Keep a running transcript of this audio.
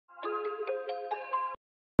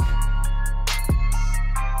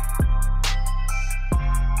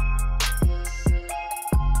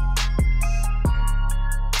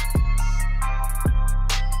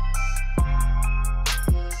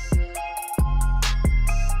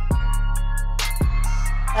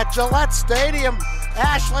at Gillette Stadium.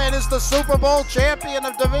 Ashland is the Super Bowl champion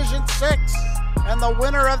of Division 6 and the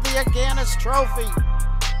winner of the Aganis Trophy.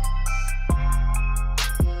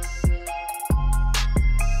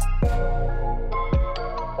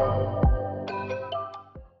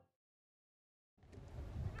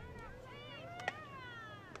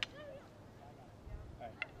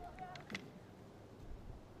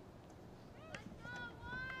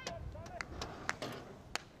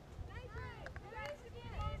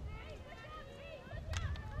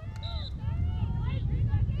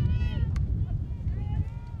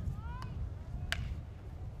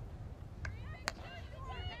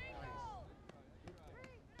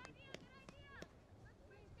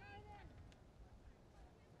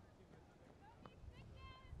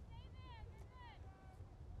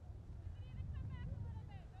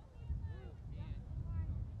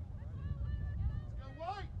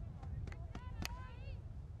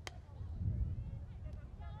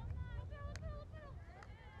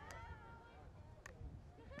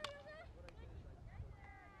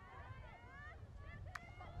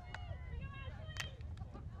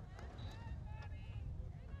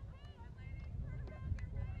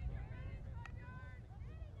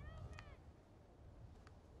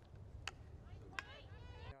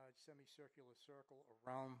 Semicircular circle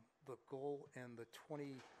around the goal and the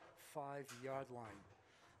 25-yard line,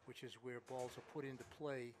 which is where balls are put into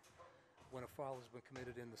play when a foul has been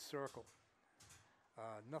committed in the circle.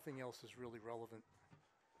 Nothing else is really relevant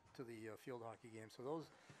to the field hockey game. So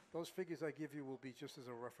those figures I give you will be just as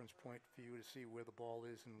a reference point for you to see where the ball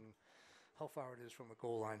is and how far it is from the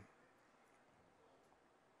goal line.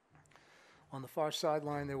 On the far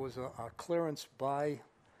sideline, there was a clearance by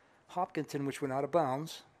Hopkinton, which went out of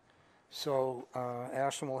bounds. So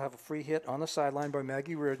Ashland will have a free hit on the sideline by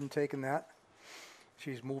Maggie Reardon, taking that.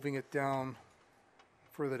 She's moving it down,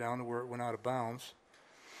 further down to where it went out of bounds.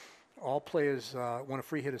 All players, when a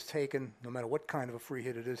free hit is taken, no matter what kind of a free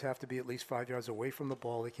hit it is, have to be at least 5 yards away from the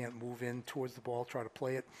ball. They can't move in towards the ball, try to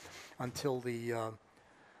play it until the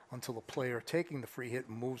player taking the free hit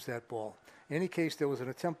moves that ball. In any case, there was an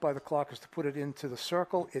attempt by the Clockers to put it into the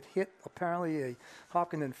circle. It hit apparently a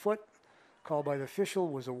Hopkinton foot. Called by the official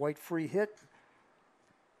was a white free hit.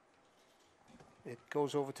 It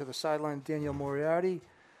goes over to the sideline. Danielle Moriarty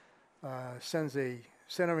sends a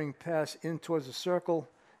centering pass in towards the circle.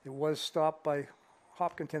 It was stopped by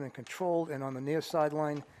Hopkinton and controlled, and on the near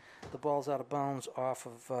sideline, the ball's out of bounds off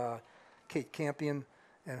of Kate Campion,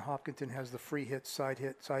 and Hopkinton has the free hit,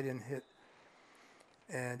 side-in hit,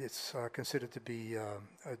 and it's considered to be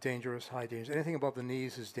dangerous, high danger. Anything above the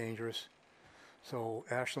knees is dangerous. So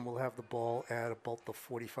Ashland will have the ball at about the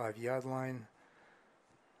 45-yard line.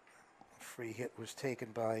 Free hit was taken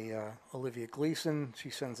by Olivia Gleason. She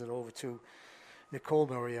sends it over to Nicole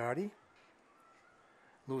Moriarty.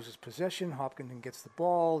 Loses possession. Hopkinton gets the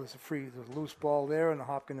ball. There's a loose ball there, and the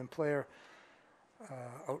Hopkinton player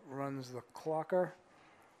outruns the clocker.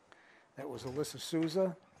 That was Alyssa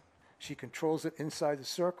Souza. She controls it inside the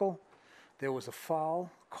circle. There was a foul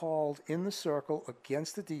called in the circle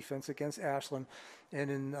against the defense, against Ashland, and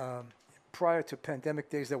in prior to pandemic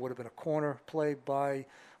days, that would have been a corner play by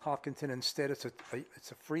Hopkinton. Instead, it's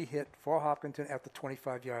a free hit for Hopkinton at the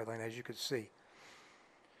 25-yard line, as you could see.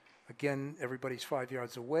 Again, everybody's 5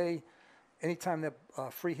 yards away. Anytime that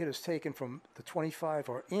free hit is taken from the 25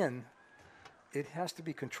 or in, it has to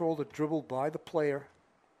be controlled or dribbled by the player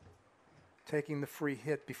taking the free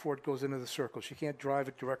hit before it goes into the circle. She can't drive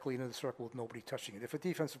it directly into the circle with nobody touching it. If a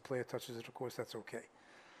defensive player touches it, of course, that's okay.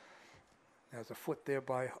 There's a foot there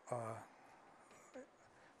by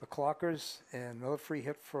the Clockers, and another free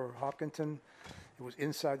hit for Hopkinton. It was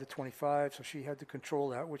inside the 25, so she had to control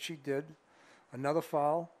that, which she did. Another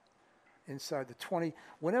foul inside the 20.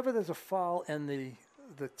 Whenever there's a foul and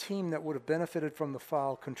the team that would have benefited from the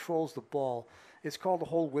foul controls the ball, it's called a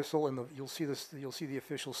hold whistle, and you'll see the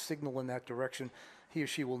official signal in that direction. He or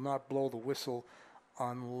she will not blow the whistle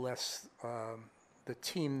unless the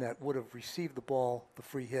team that would have received the ball, the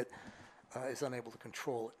free hit, is unable to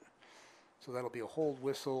control it. So that'll be a hold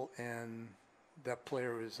whistle, and that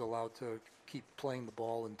player is allowed to keep playing the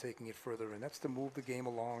ball and taking it further. And that's to move the game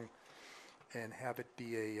along and have it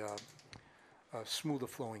be a smoother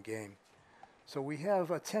flowing game. So we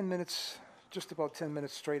have 10 minutes, just about 10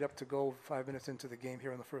 minutes straight up to go, 5 minutes into the game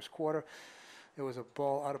here in the first quarter. There was a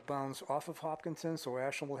ball out of bounds off of Hopkinton, so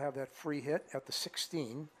Ashland will have that free hit at the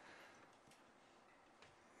 16.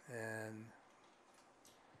 And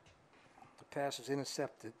the pass is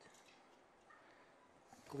intercepted.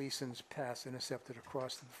 Gleason's pass intercepted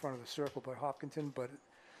across the front of the circle by Hopkinton, but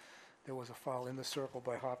there was a foul in the circle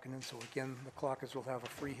by Hopkinton, so again, the Clockers will have a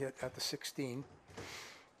free hit at the 16.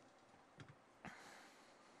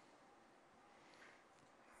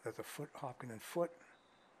 That's a foot, Hopkinton foot.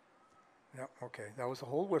 Yeah, okay, that was the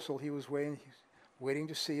whole whistle. He was waiting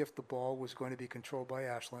to see if the ball was going to be controlled by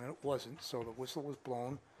Ashland, and it wasn't, so the whistle was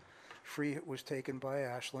blown. Free hit was taken by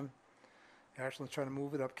Ashland. Ashland's trying to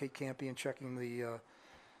move it up. Kate Campion checking the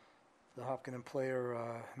Hopkinton player,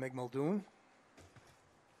 Meg Muldoon.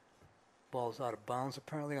 Ball's out of bounds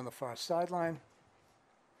apparently on the far sideline.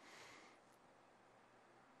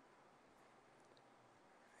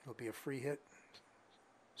 It'll be a free hit,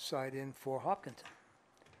 side in for Hopkinton.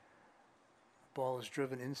 Ball is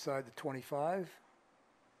driven inside the 25.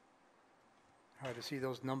 Hard to see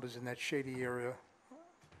those numbers in that shady area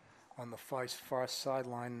on the far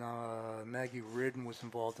sideline. Maggie Reardon was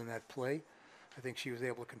involved in that play. I think she was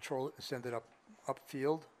able to control it and send it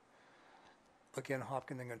upfield. Again,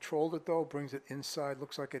 Hopkinton controlled it though, brings it inside,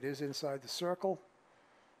 looks like it is inside the circle.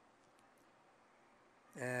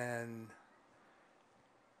 And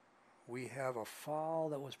we have a foul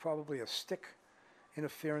that was probably a stick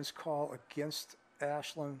interference call against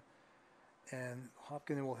Ashland, and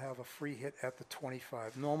Hopkinton will have a free hit at the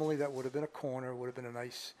 25. Normally that would have been a corner, would have been a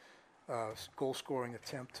nice goal scoring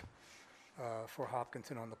attempt for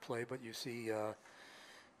Hopkinton on the play, but you see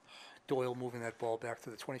Doyle moving that ball back to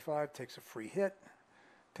the 25, takes a free hit,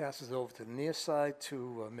 passes it over to the near side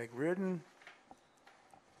to Meg Reardon,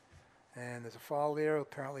 and there's a foul there,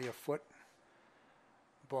 apparently a foot.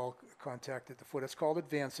 Ball contacted the foot. It's called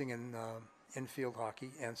advancing in infield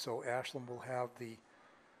hockey, and so Ashland will have the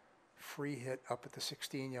free hit up at the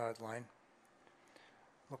 16-yard line.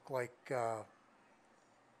 It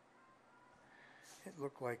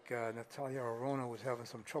looked like Natalia Arona was having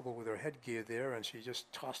some trouble with her headgear there, and she just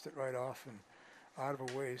tossed it right off and out of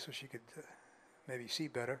her way so she could maybe see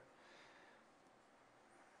better.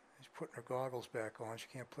 She's putting her goggles back on. She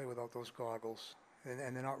can't play without those goggles.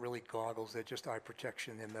 And they're not really goggles, they're just eye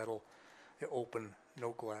protection. They're metal, they're open,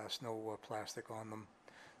 no glass, no plastic on them.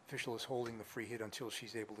 Official is holding the free hit until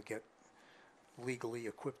she's able to get legally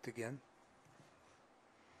equipped again.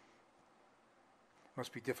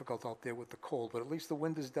 Must be difficult out there with the cold, but at least the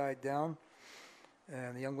wind has died down,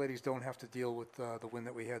 and the young ladies don't have to deal with the wind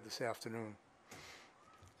that we had this afternoon.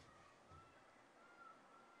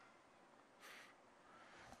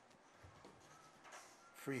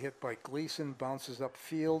 Free hit by Gleason, bounces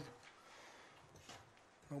upfield.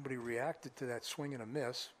 Nobody reacted to that swing and a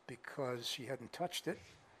miss because she hadn't touched it.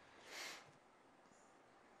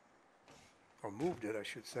 Or moved it, I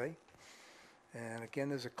should say. And again,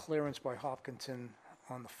 there's a clearance by Hopkinton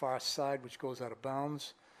on the far side, which goes out of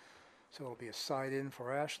bounds. So it'll be a side in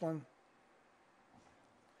for Ashland.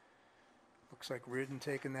 Looks like Reardon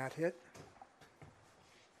taking that hit.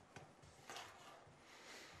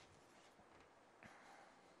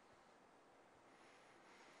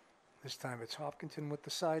 This time it's Hopkinton with the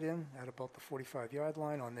side in at about the 45-yard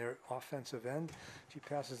line on their offensive end. She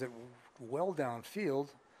passes it well downfield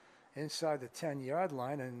inside the 10-yard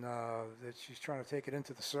line, and she's trying to take it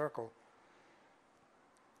into the circle.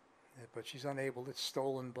 Yeah, but she's unable. It's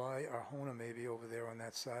stolen by Arjona maybe over there on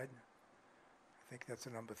that side. I think that's a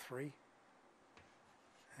number 3.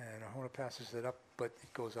 And Arjona passes it up, but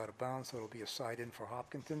it goes out of bounds, so it'll be a side in for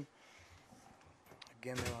Hopkinton.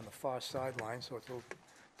 Again, they're on the far sideline, so it's a little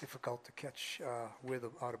difficult to catch where the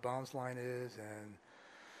out of bounds line is and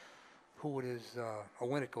who it is, or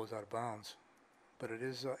when it goes out of bounds. But it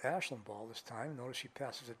is Ashland ball this time. Notice she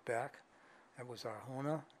passes it back. That was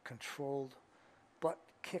Arjona, controlled but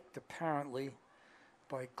kicked apparently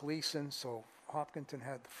by Gleason. So Hopkinton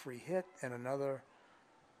had the free hit and another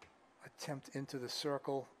attempt into the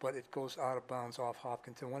circle, but it goes out of bounds off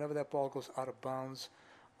Hopkinton. Whenever that ball goes out of bounds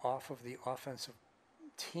off of the offensive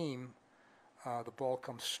team, the ball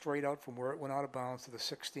comes straight out from where it went out of bounds to the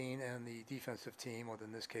 16, and the defensive team, or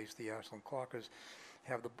in this case the Ashland Clockers,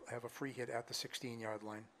 have a free hit at the 16-yard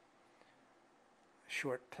line.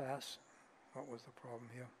 Short pass. What was the problem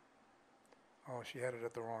here? Oh, she had it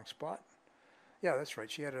at the wrong spot. Yeah, that's right.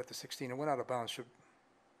 She had it at the 16. It went out of bounds.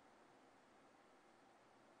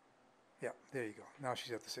 Yeah, there you go. Now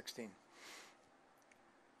she's at the 16.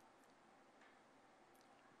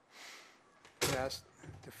 Pass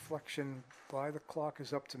deflection by the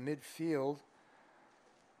Clockers up to midfield.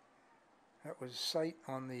 That was sight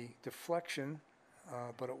on the deflection,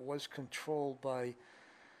 but it was controlled by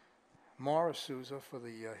Mara Souza for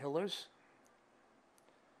the Hillers.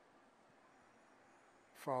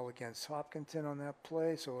 Foul against Hopkinton on that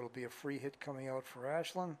play, so it'll be a free hit coming out for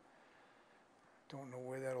Ashland. Don't know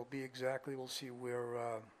where that'll be exactly. We'll see where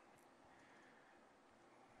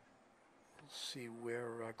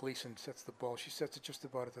Gleason sets the ball. She sets it just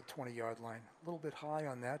about at the 20-yard line. A little bit high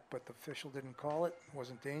on that, but the official didn't call it. It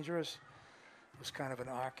wasn't dangerous. was kind of an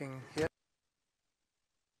arcing hit.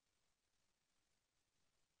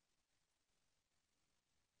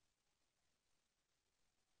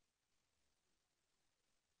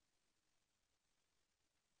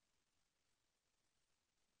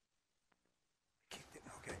 Kicked it.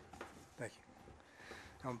 Okay, thank you.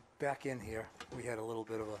 I'm back in here. We had a little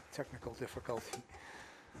bit of a technical difficulty.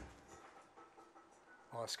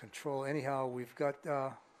 Lost control. Anyhow, we've got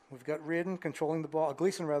Reardon controlling the ball,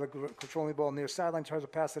 Gleason rather, controlling the ball near sideline, tries to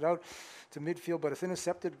pass it out to midfield, but it's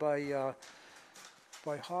intercepted by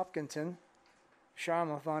Hopkinton.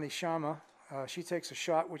 Vani Sharma. She takes a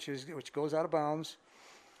shot which goes out of bounds.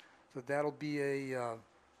 So that'll be a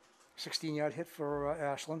 16-yard hit for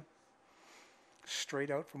Ashland.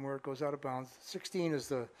 Straight out from where it goes out of bounds. 16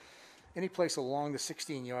 is any place along the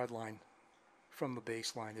 16-yard line from the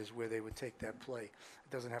baseline is where they would take that play. It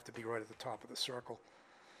doesn't have to be right at the top of the circle.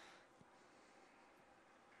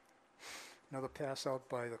 Another pass out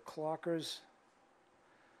by the Clockers.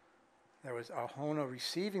 There was Arjona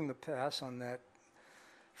receiving the pass on that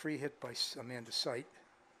free hit by Amanda Sight.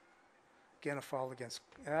 Again, a foul against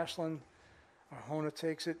Ashland. Arjona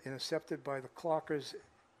takes it, intercepted by the Clockers,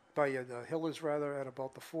 by the Hillers rather, at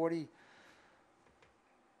about the 40.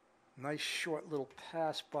 Nice short little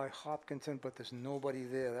pass by Hopkinton, but there's nobody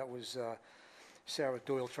there. That was Sarah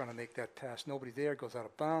Doyle trying to make that pass. Nobody there, goes out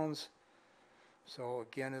of bounds. So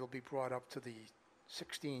again, it'll be brought up to the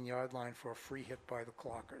 16-yard line for a free hit by the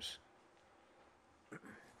Clockers.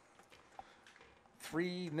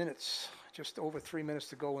 3 minutes, just over 3 minutes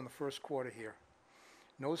to go in the first quarter here.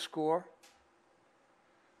 No score.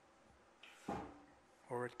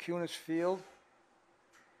 We're at Cunis Field.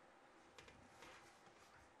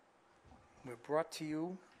 We're brought to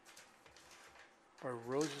you by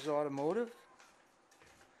Rose's Automotive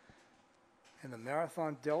and the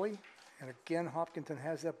Marathon Deli. And again, Hopkinton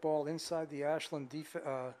has that ball inside the Ashland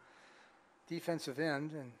defensive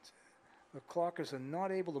end, and the Clockers are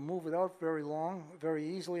not able to move it out very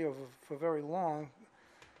easily or for very long.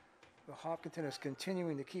 The Hopkinton is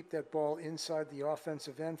continuing to keep that ball inside the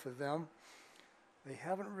offensive end for them. They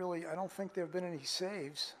haven't really, I don't think there have been any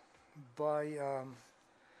saves by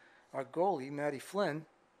our goalie, Maddie Flynn,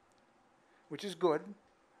 which is good.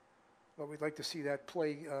 But we'd like to see that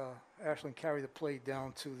play, Ashland carry the play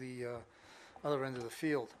down to the other end of the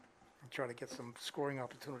field and try to get some scoring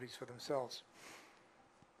opportunities for themselves.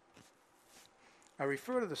 I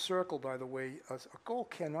refer to the circle, by the way, as a goal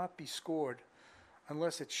cannot be scored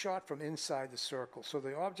unless it's shot from inside the circle. So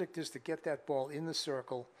the object is to get that ball in the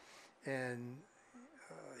circle and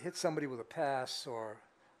hit somebody with a pass or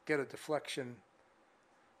get a deflection.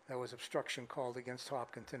 That was obstruction called against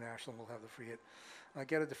Hopkinton. Ashland will have the free hit.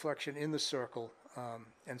 Get a deflection in the circle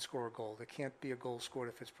and score a goal. There can't be a goal scored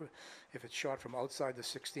if it's shot from outside the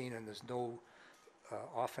 16 and there's no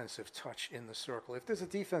offensive touch in the circle. If there's a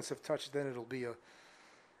defensive touch, then it'll be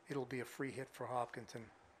a free hit for Hopkinton.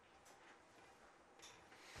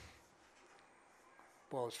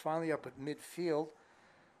 Ball is finally up at midfield.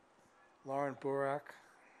 Lauren Burak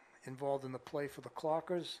involved in the play for the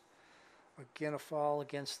Clockers. Again, a foul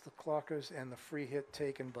against the Clockers and the free hit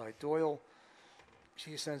taken by Doyle.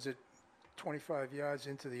 She sends it 25 yards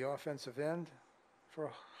into the offensive end for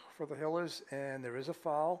the Hillers, and there is a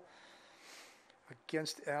foul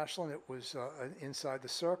against Ashland. It was inside the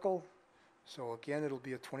circle, so again it'll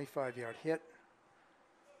be a 25-yard hit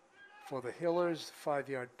for the Hillers.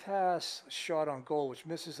 5-yard pass, shot on goal which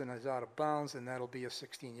misses and is out of bounds, and that'll be a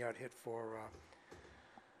 16-yard hit for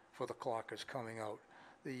the Clockers coming out.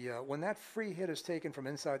 When that free hit is taken from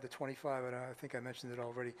inside the 25, and I think I mentioned it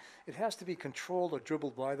already, it has to be controlled or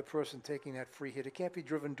dribbled by the person taking that free hit. It can't be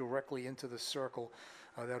driven directly into the circle.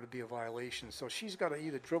 That would be a violation. So she's got to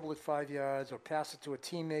either dribble it 5 yards or pass it to a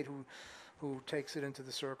teammate who takes it into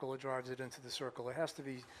the circle or drives it into the circle. There has to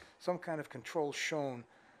be some kind of control shown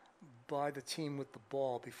by the team with the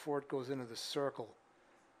ball before it goes into the circle.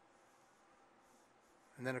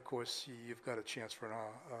 And then, of course, you've got a chance for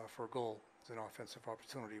a goal. It's an offensive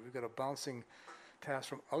opportunity. We've got a bouncing pass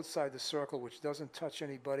from outside the circle, which doesn't touch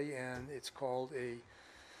anybody, and it's called a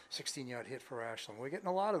 16-yard hit for Ashland. We're getting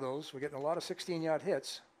a lot of those. We're getting a lot of 16-yard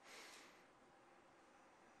hits,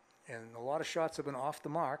 and a lot of shots have been off the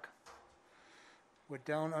mark. We're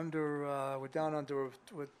down to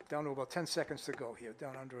about 10 seconds to go here.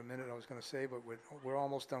 Down under a minute, I was going to say, but we're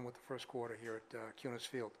almost done with the first quarter here at Cunis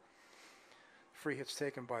Field. Free hits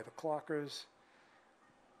taken by the Clockers.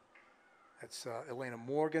 That's Elena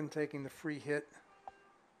Morgan taking the free hit,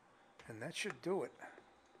 and that should do it.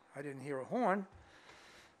 I didn't hear a horn,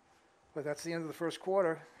 but that's the end of the first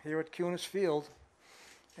quarter here at Cunis Field.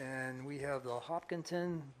 And we have the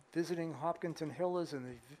Hopkinton, visiting Hopkinton Hillers, and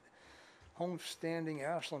the homestanding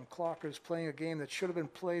Ashland Clockers playing a game that should have been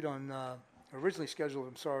played on, originally scheduled,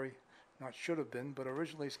 I'm sorry, not should have been, but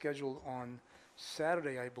originally scheduled on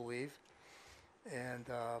Saturday, I believe. And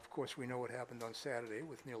of course, we know what happened on Saturday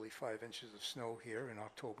with nearly 5 inches of snow here in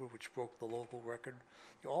October, which broke the local record,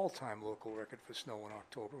 the all-time local record for snow in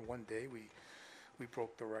October. One day we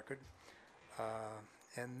broke the record.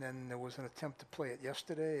 And then there was an attempt to play it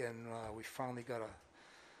yesterday, and we finally got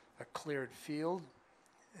a cleared field,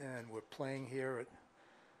 and we're playing here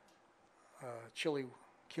at Chili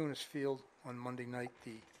Cunis Field on Monday night,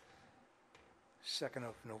 the 2nd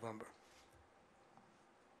of November.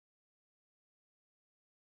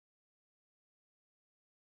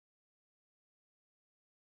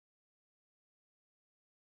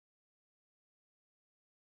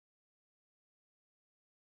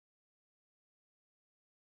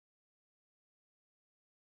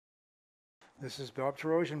 This is Bob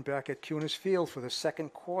Terosian back at Cunis Field for the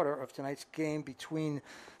second quarter of tonight's game between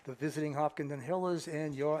the visiting Hopkinton Hillers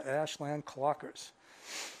and your Ashland Clockers.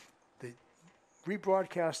 The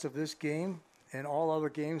rebroadcast of this game and all other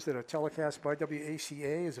games that are telecast by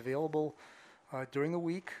WACA is available during the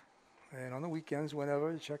week and on the weekends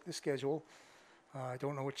whenever. Check the schedule. I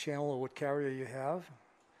don't know what channel or what carrier you have.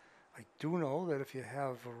 I do know that if you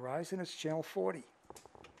have Verizon, it's channel 40.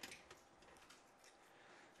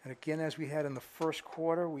 And again, as we had in the first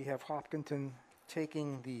quarter, we have Hopkinton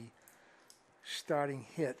taking the starting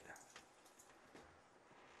hit.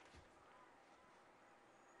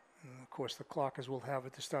 And of course, the Clockers will have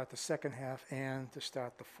it to start the second half and to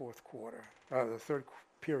start the fourth quarter. The third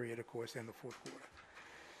period, of course, and the fourth quarter.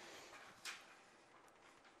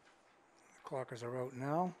 The Clockers are out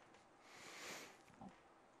now.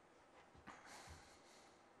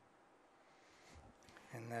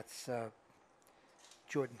 And that's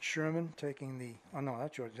Jordan Sherman taking the, oh no,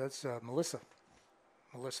 not Jordan, that's Melissa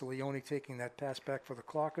Leone taking that pass back for the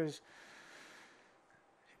Clockers.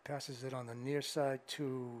 She passes it on the near side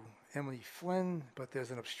to Emily Flynn, but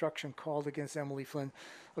there's an obstruction called against Emily Flynn.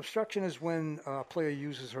 Obstruction is when a player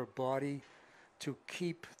uses her body to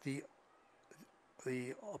keep the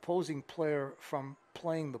opposing player from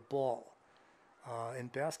playing the ball. In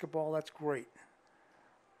basketball, that's great,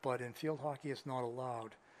 but in field hockey, it's not allowed.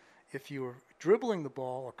 If you're dribbling the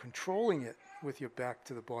ball or controlling it with your back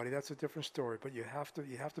to the body, that's a different story. But you have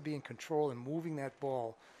to be in control and moving that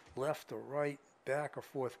ball left or right, back or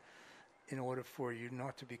forth, in order for you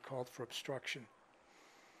not to be called for obstruction.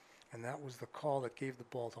 And that was the call that gave the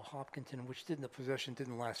ball to Hopkinton, which the possession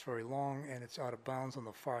didn't last very long, and it's out of bounds on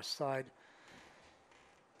the far side.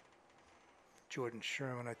 Jordan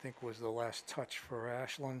Sherman, I think, was the last touch for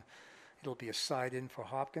Ashland. It'll be a side in for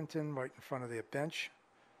Hopkinton right in front of their bench.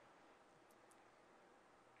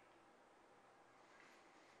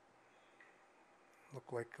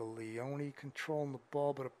 Looked like a Leone controlling the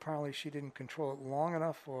ball, but apparently she didn't control it long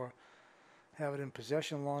enough or have it in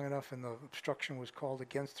possession long enough, and the obstruction was called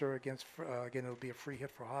against her. Again, it'll be a free hit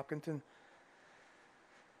for Hopkinton.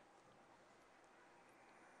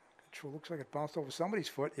 Control looks like it bounced over somebody's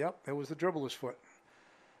foot. Yep, it was the dribbler's foot.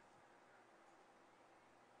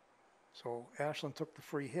 So Ashland took the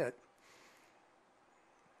free hit.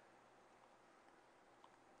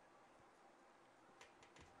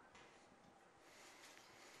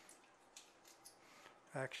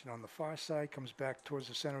 Action on the far side comes back towards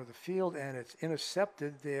the center of the field, and it's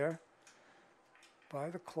intercepted there by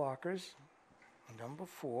the Clockers. Number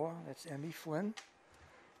 4, that's Emmy Flynn,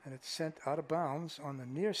 and it's sent out of bounds on the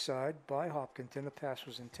near side by Hopkinton. The pass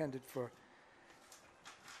was intended for,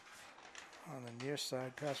 on the near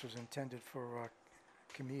side, pass was intended for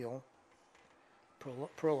Camille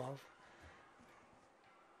Perlov.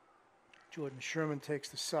 Jordan Sherman takes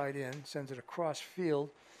the side in, sends it across field,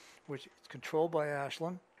 which is controlled by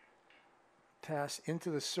Ashland. Pass into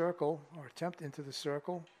the circle, or attempt into the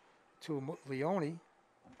circle, to Leone.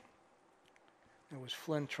 It was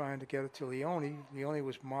Flynn trying to get it to Leone. Leone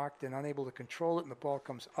was marked and unable to control it, and the ball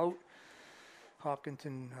comes out.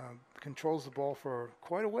 Hopkinton controls the ball for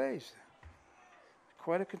quite a ways.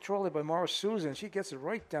 Quite a control there by Mara Susan. She gets it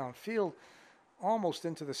right downfield, almost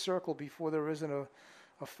into the circle before there isn't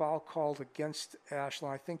a foul called against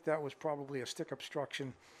Ashland. I think that was probably a stick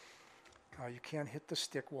obstruction. You can't hit the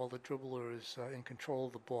stick while the dribbler is in control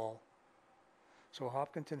of the ball. So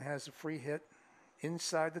Hopkinton has a free hit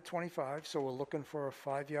inside the 25, so we're looking for a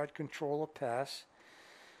 5-yard controller pass.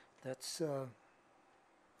 That's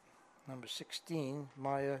number 16,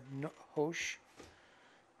 Maya Hosh,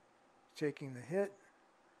 taking the hit.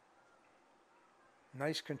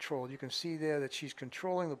 Nice control. You can see there that she's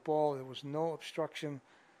controlling the ball. There was no obstruction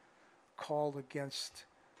called against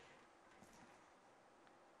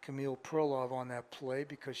Camille Perlov on that play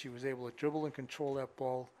because she was able to dribble and control that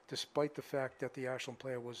ball despite the fact that the Ashland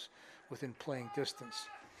player was within playing distance.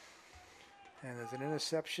 And there's an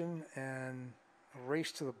interception and a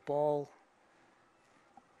race to the ball,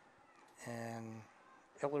 and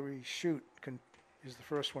Ellery Shute is the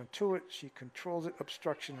first one to it. She controls it,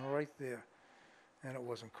 obstruction right there. And it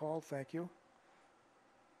wasn't called, thank you.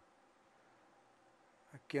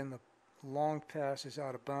 Again, the long pass is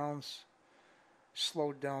out of bounds,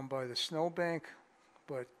 slowed down by the snowbank,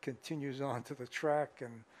 but continues on to the track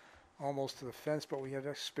and almost to the fence, but we have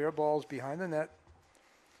spare balls behind the net.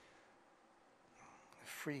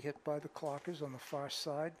 Free hit by the Clockers on the far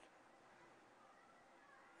side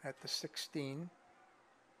at the 16.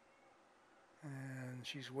 And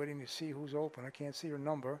she's waiting to see who's open. I can't see her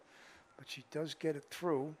number, but she does get it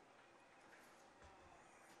through.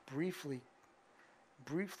 Briefly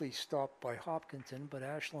stopped by Hopkinton, but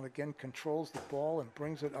Ashland again controls the ball and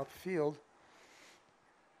brings it upfield.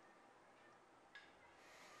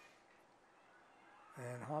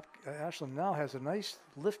 And Ashland now has a nice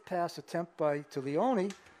lift pass attempt to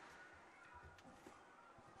Leone.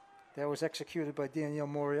 That was executed by Danielle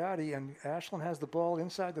Moriarty, and Ashland has the ball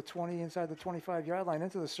inside the 20, inside the 25-yard line,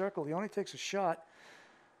 into the circle. Leone takes a shot.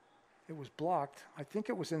 It was blocked. I think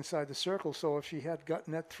it was inside the circle, so if she had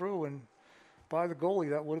gotten that through and by the goalie,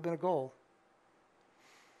 that would have been a goal.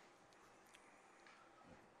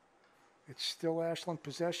 It's still Ashland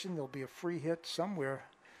possession. There'll be a free hit somewhere.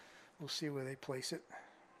 We'll see where they place it.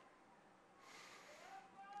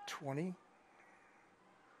 20.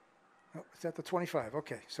 Oh, it's at the 25.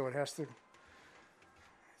 Okay, so it has to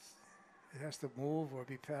move or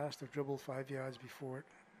be passed or dribbled 5 yards before it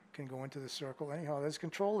can go into the circle. Anyhow, there's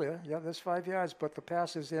control there. Yeah, there's 5 yards, but the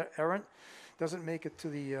pass is errant. Doesn't make it to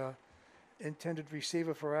the intended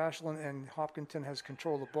receiver for Ashland, and Hopkinton has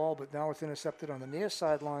control of the ball, but now it's intercepted on the near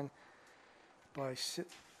sideline by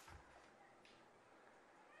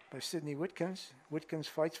Sydney Whitkins. Whitkins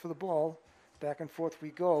fights for the ball. Back and forth we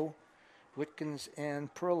go. Whitkins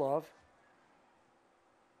and Perlov.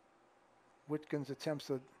 Whitkins attempts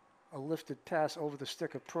a lifted pass over the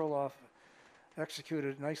stick of Perlov.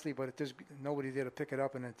 Executed nicely, but nobody there to pick it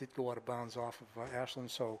up, and it did go out of bounds off of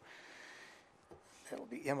Ashland. So that'll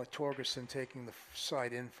be Emma Torgerson taking the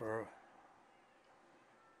side in for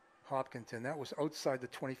Hopkinton. That was outside the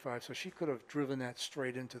 25, so she could have driven that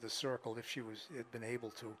straight into the circle if she had been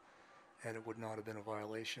able to, and it would not have been a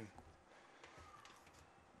violation.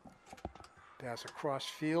 Pass across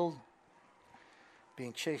field,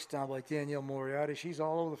 being chased down by Danielle Moriarty. She's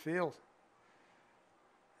all over the field.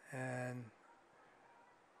 And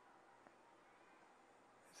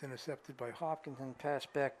it's intercepted by Hopkinton. Pass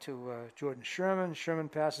back to Jordan Sherman. Sherman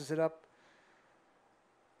passes it up.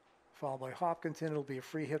 Followed by Hopkinton. It'll be a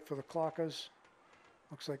free hit for the Clockers.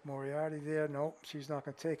 Looks like Moriarty there. Nope, she's not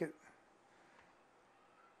going to take it.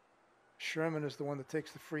 Sherman is the one that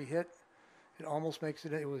takes the free hit. It almost makes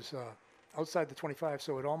it. It was outside the 25,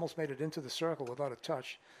 so it almost made it into the circle without a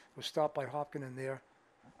touch. It was stopped by Hopkinton there.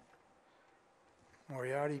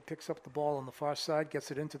 Moriarty picks up the ball on the far side, gets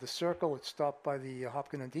it into the circle. It's stopped by the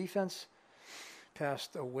Hopkinton defense.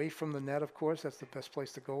 Passed away from the net, of course. That's the best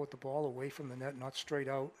place to go with the ball, away from the net, not straight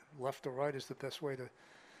out. Left or right is the best way to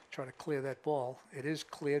try to clear that ball. It is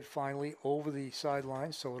cleared finally over the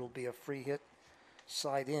sideline, so it'll be a free hit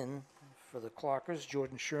side in for the Clockers.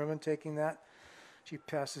 Jordan Sherman taking that. She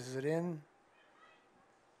passes it in.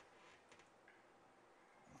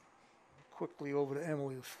 Quickly over to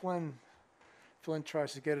Emily Flynn. Flynn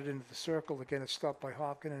tries to get it into the circle. Again, it's stopped by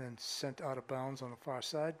Hopkinton and sent out of bounds on the far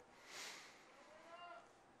side.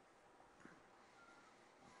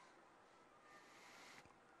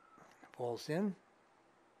 Ball's in.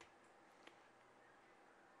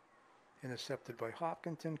 Intercepted by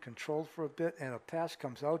Hopkinton, controlled for a bit, and a pass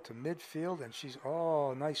comes out to midfield, and she's,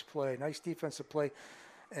 oh, nice play, nice defensive play,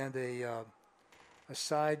 and a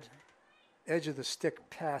side edge of the stick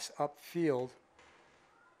pass upfield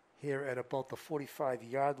here at about the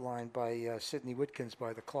 45-yard line by Sydney Whitkins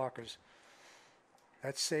by the Clockers.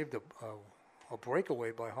 That saved a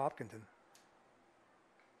breakaway by Hopkinton.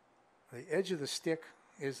 The edge of the stick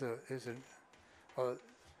is a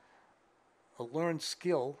learned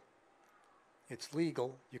skill. It's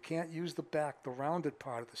legal. You can't use the back, the rounded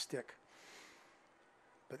part of the stick.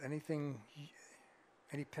 But any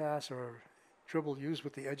pass or dribble used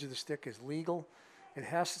with the edge of the stick is legal. It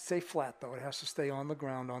has to stay flat, though. It has to stay on the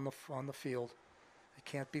ground, on the field. It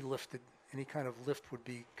can't be lifted. Any kind of lift would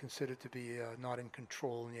be considered to be not in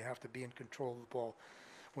control, and you have to be in control of the ball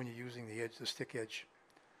when you're using the stick edge.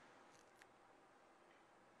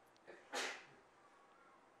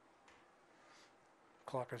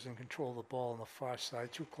 Clockers in control of the ball on the far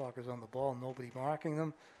side. 2 Clockers on the ball, nobody marking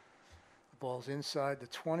them. The ball's inside the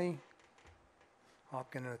 20.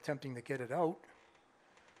 Hopkinton attempting to get it out.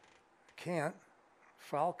 Can't.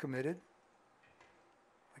 Foul committed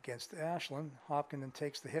against Ashland. Hopkinton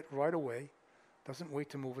takes the hit right away. Doesn't wait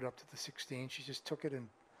to move it up to the 16. She just took it and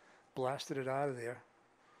blasted it out of there.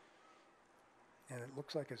 And it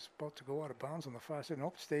looks like it's about to go out of bounds on the far side.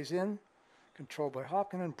 Nope, stays in. Controlled by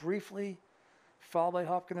Hopkinton briefly. Foul by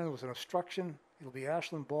Hopkinton. It was an obstruction. It'll be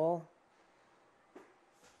Ashland ball.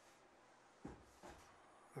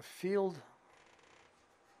 The fields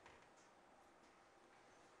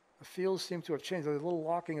seem to have changed. There's a little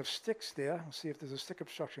locking of sticks there. Let's see if there's a stick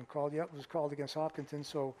obstruction called. Yep, it was called against Hopkinton.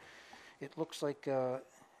 So it looks like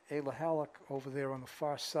Ayla Halleck over there on the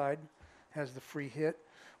far side has the free hit.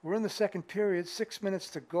 We're in the second period, 6 minutes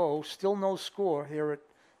to go. Still no score here at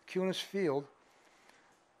Kunis Field.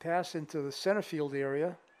 Pass into the center field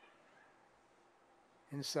area.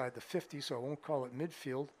 Inside the 50, so I won't call it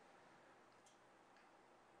midfield.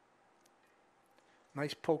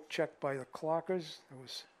 Nice poke check by the Clockers. It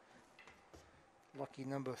was lucky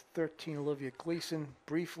number 13, Olivia Gleason,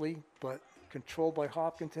 briefly, but controlled by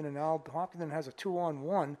Hopkinton. And now Hopkinton has a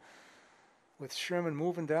 2-on-1 with Sherman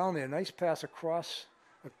moving down there. Nice pass across,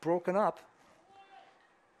 but broken up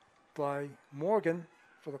by Morgan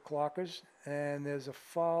for the Clockers. And there's a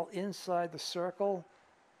foul inside the circle.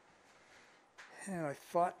 And I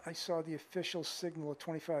thought I saw the official signal a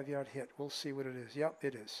 25-yard hit. We'll see what it is. Yep,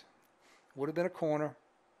 it is. Would have been a corner.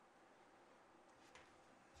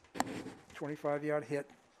 25-yard hit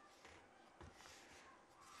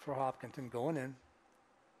for Hopkinton going in.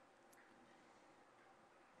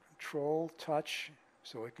 Control, touch,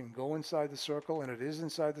 so it can go inside the circle, and it is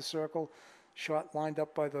inside the circle. Shot lined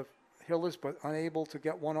up by the Hillers, but unable to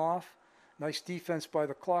get one off. Nice defense by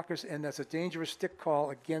the Clockers, and that's a dangerous stick call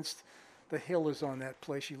against the Hillers on that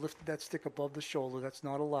play. She lifted that stick above the shoulder. That's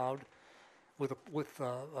not allowed with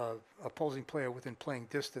opposing player within playing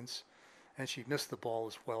distance. And she missed the ball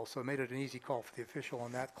as well, so it made it an easy call for the official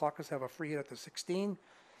on that. Clockers have a free hit at the 16.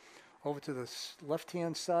 Over to the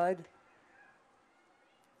left-hand side.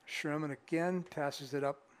 Sherman again passes it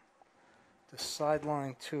up the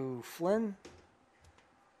sideline to Flynn.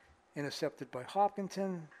 Intercepted by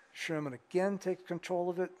Hopkinton. Sherman again takes control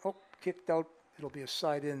of it. Oh, kicked out. It'll be a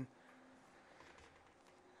side in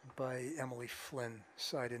by Emily Flynn.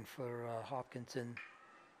 Side in for Hopkinton.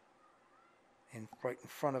 And right in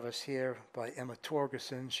front of us here by Emma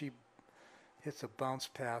Torgerson. She hits a bounce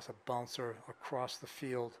pass, a bouncer across the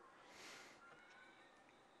field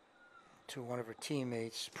to one of her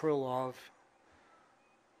teammates, Perlov.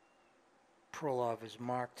 Perlov is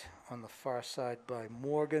marked on the far side by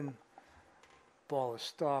Morgan. Ball is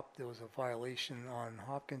stopped. There was a violation on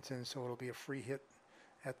Hopkinton, so it'll be a free hit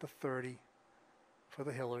at the 30 for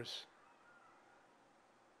the Hillers.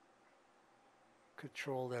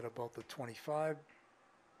 Controlled at about the 25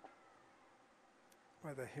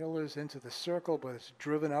 by the Hillers into the circle, but it's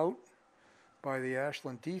driven out by the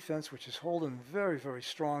Ashland defense, which is holding very, very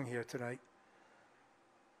strong here tonight.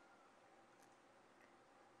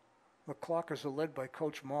 The Clockers are led by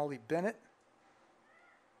Coach Molly Bennett.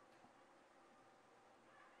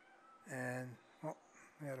 And, well,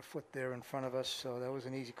 we had a foot there in front of us, so that was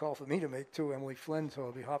an easy call for me to make too, Emily Flynn, so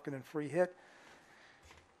it'll be Hopkinton free hit.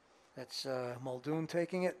 That's Muldoon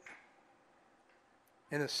taking it.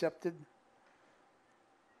 Intercepted.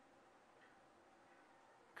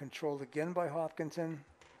 Controlled again by Hopkinton.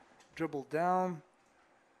 Dribbled down.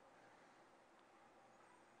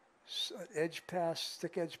 Edge pass,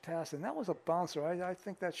 stick edge pass, and that was a bouncer. I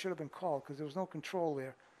think that should have been called because there was no control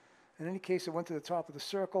there. In any case, it went to the top of the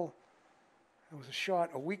circle. It was a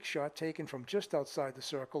shot, a weak shot taken from just outside the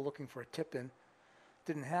circle looking for a tip-in.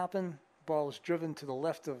 Didn't happen. Ball was driven to the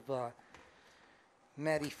left of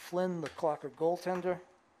Maddie Flynn, the Clocker goaltender.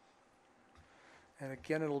 And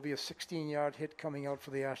again, it'll be a 16-yard hit coming out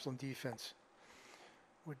for the Ashland defense.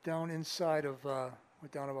 We're down inside of, we're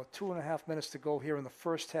down about 2.5 minutes to go here in the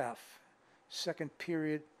first half. Second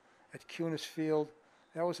period at Kunis Field.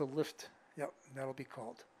 That was a lift. Yep, that'll be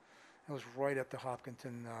called. That was right at the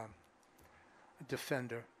Hopkinton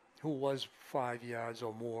defender, who was 5 yards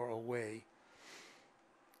or more away.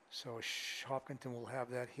 So Hopkinton will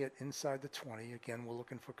have that hit inside the 20. Again, we're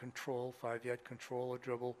looking for control, 5-yard control or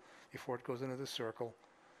dribble before it goes into the circle.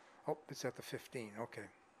 Oh, it's at the 15. Okay.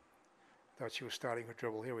 Thought she was starting her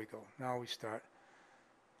dribble. Here we go. Now we start.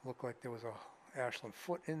 Looked like there was a Ashland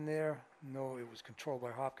foot in there. No, it was controlled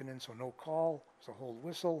by Hopkinton, so no call. It was a hold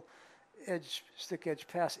whistle. Edge, stick edge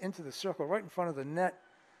pass into the circle right in front of the net.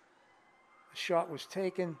 The shot was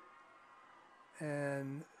taken.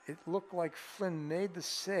 and it looked like Flynn made the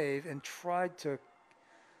save and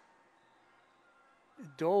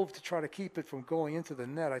dove to try to keep it from going into the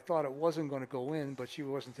net. I thought it wasn't going to go in, but she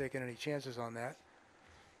wasn't taking any chances on that.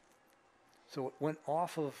 So it went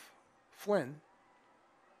off of Flynn.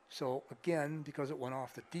 So again, because it went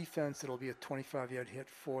off the defense, it'll be a 25-yard hit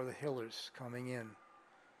for the Hillers coming in.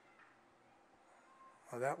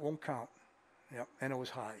 That won't count. Yep, and it was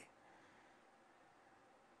high.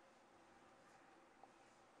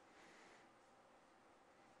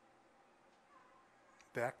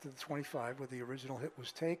 Back to the 25 where the original hit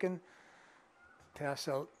was taken. Pass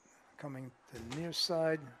out coming to the near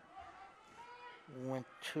side. Went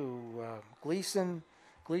to Gleason.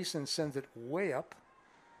 Gleason sends it way up.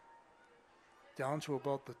 Down to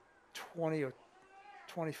about the 20 or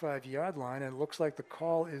 25-yard line. And it looks like the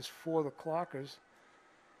call is for the Clockers.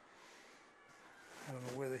 I don't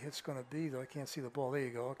know where the hit's going to be, though. I can't see the ball. There you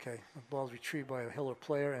go. Okay. The ball's retrieved by a Hiller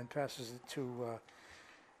player and passes it to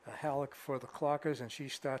Halleck for the Clockers, and she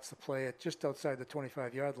starts the play at just outside the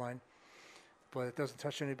 25-yard line, but it doesn't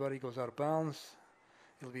touch anybody, goes out of bounds.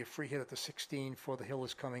 It'll be a free hit at the 16 for the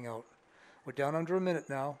Hillers coming out. We're down under a minute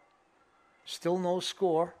now. Still no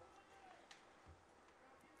score.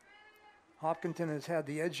 Hopkinton has had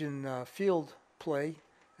the edge in field play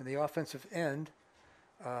in the offensive end,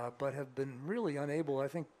 but have been really unable. I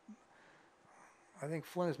think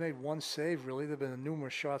Flynn has made one save, really. There have been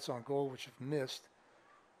numerous shots on goal which have missed.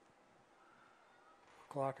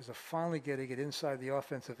 Clockers are finally getting it inside the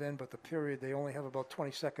offensive end, but the period, they only have about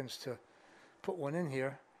 20 seconds to put one in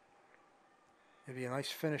here. It'd be a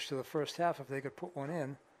nice finish to the first half if they could put one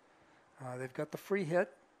in. They've got the free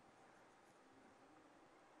hit.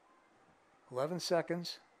 11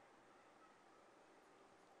 seconds.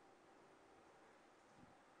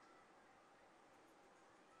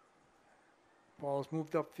 Ball is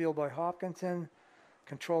moved upfield by Hopkinton.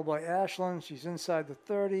 Controlled by Ashland. She's inside the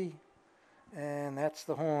 30. And that's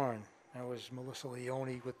the horn. That was Melissa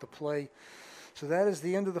Leone with the play. So that is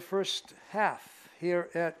the end of the first half here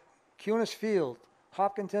at Cunis Field.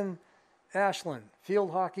 Hopkinton, Ashland.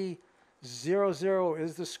 Field hockey, 0-0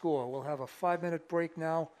 is the score. We'll have a 5-minute break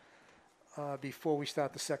now before we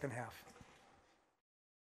start the second half.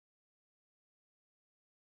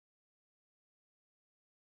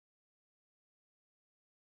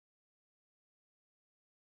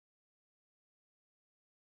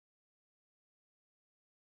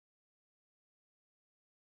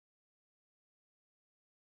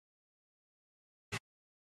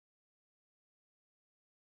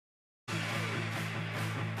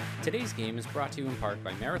 Today's game is brought to you in part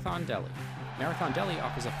by Marathon Deli. Marathon Deli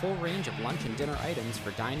offers a full range of lunch and dinner items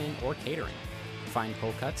for dine-in or catering. Fine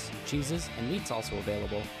cold cuts, cheeses, and meats also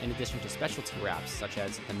available, in addition to specialty wraps such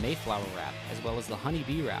as the Mayflower wrap as well as the Honey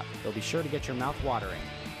Bee wrap. They'll be sure to get your mouth watering.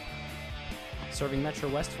 Serving Metro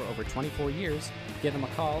West for over 24 years, give them a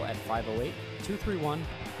call at 508-231-1859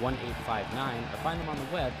 or find them on the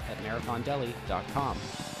web at marathondeli.com.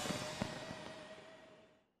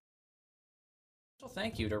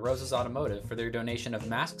 Thank you to Rose's Automotive for their donation of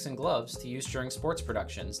masks and gloves to use during sports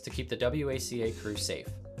productions to keep the WACA crew safe.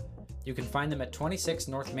 You can find them at 26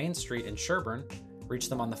 North Main Street in Sherburne, reach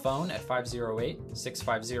them on the phone at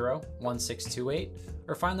 508-650-1628,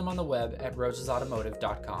 or find them on the web at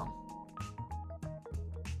rosesautomotive.com.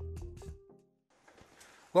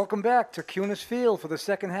 Welcome back to Cunis Field for the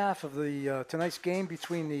second half of the tonight's game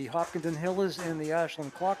between the Hopkinton Hillers and the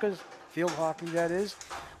Ashland Clockers. Field hockey, that is.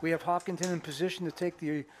 We have Hopkinton in position to take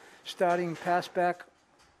the starting pass back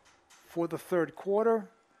for the third quarter.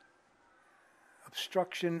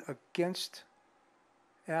 Obstruction against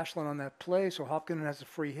Ashland on that play, so Hopkinton has a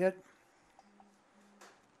free hit.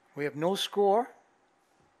 We have no score.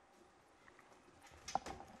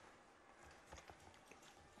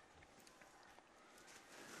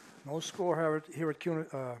 No score here at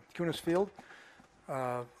Cunis Field.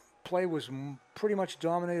 Play was pretty much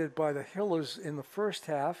dominated by the Hillers in the first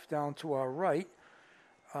half, down to our right.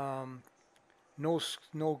 No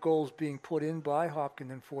goals being put in by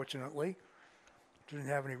Hopkinton, unfortunately. Didn't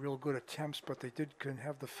have any real good attempts, but they couldn't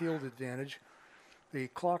have the field advantage. The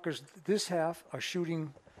Clockers this half are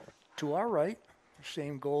shooting to our right, the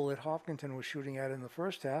same goal that Hopkinton was shooting at in the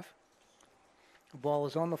first half. The ball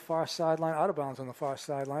is on the far sideline, out of bounds on the far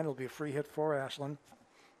sideline. It'll be a free hit for Ashland.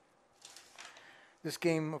 This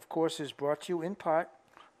game, of course, is brought to you in part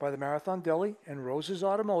by the Marathon Deli and Rose's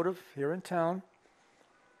Automotive here in town.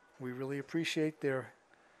 We really appreciate their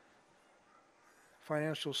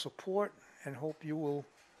financial support and hope you will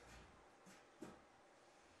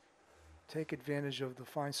take advantage of the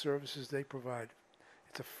fine services they provide.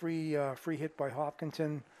 It's a free hit by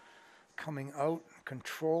Hopkinton. coming out,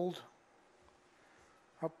 controlled,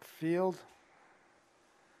 upfield.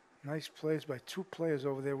 Nice plays by two players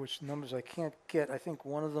over there, which numbers I can't get. I think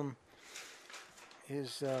one of them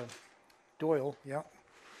is Doyle, yeah.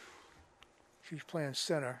 She's playing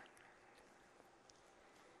center.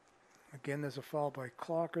 Again, there's a foul by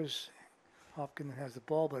Clockers. Hopkinton has the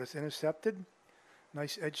ball, but it's intercepted.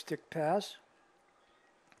 Nice edge stick pass.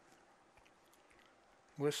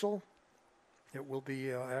 Whistle. It will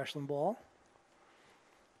be Ashland ball.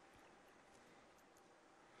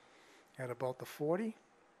 At about the 40.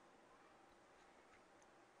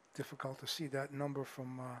 Difficult to see that number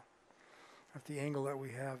from at the angle that we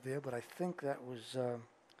have there, but I think that was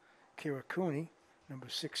Kira Cooney, number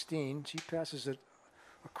 16. She passes it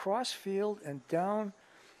across field and down,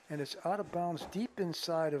 and it's out of bounds deep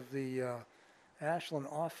inside of the Ashland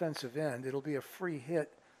offensive end. It'll be a free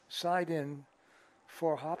hit, side in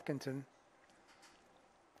for Hopkinton.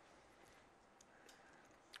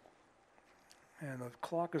 And the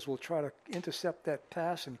Clockers will try to intercept that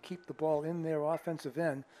pass and keep the ball in their offensive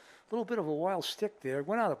end. A little bit of a wild stick there. It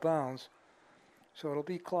went out of bounds. So it'll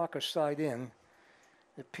be Clockers side in.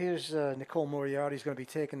 It appears Nicole Moriarty is going to be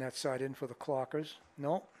taking that side in for the Clockers.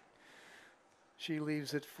 No. She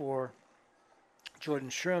leaves it for Jordan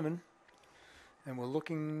Sherman. And we're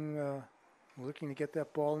looking to get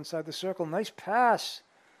that ball inside the circle. Nice pass.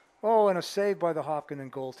 Oh, and a save by the Hopkinton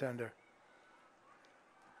goaltender.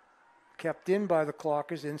 Kept in by the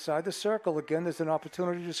Clockers inside the circle. Again, there's an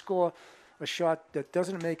opportunity to score a shot that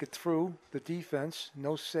doesn't make it through the defense.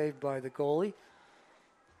 No save by the goalie.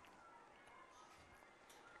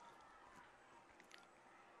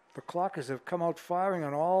 The Clockers have come out firing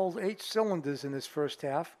on all 8 cylinders in this first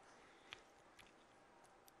half.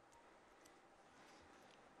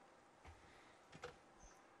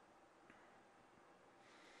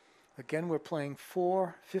 Again, we're playing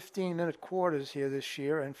 4 15-minute quarters here this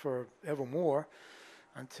year and forevermore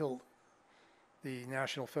until the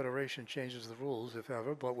National Federation changes the rules, if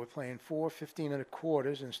ever. But we're playing 4 15-minute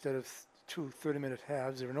quarters instead of 2 30-minute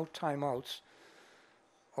halves. There are no timeouts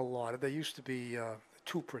allotted. There used to be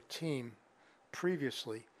 2 per team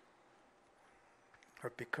previously.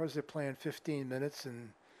 But because they're playing 15 minutes and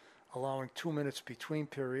allowing 2 minutes between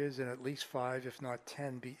periods and at least 5, if not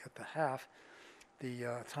 10 at the half, the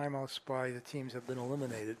timeouts by the teams have been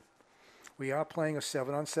eliminated. We are playing a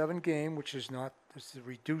 7-on-7 game, which is not, it's a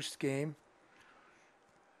reduced game.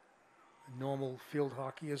 Normal field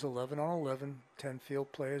hockey is 11-on-11, 10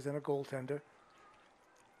 field players and a goaltender.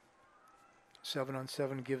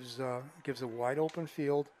 7-on-7 gives a wide open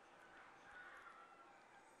field.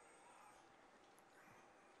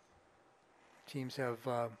 Teams have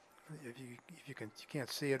you can't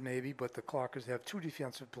see it maybe, but the Clockers have 2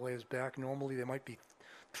 defensive players back. Normally there might be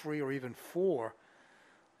 3 or even 4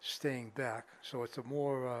 staying back. So it's a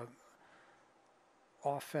more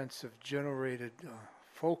offensive generated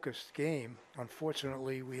focused game.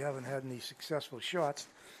 Unfortunately, we haven't had any successful shots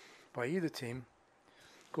by either team.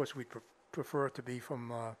 Of course, we'd prefer it to be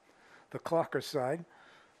from the Clocker side.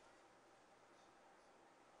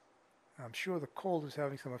 I'm sure the cold is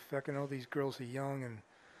having some effect. I know these girls are young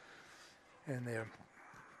and they're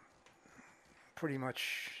pretty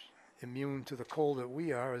much immune to the cold that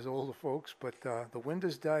we are as older folks, but the wind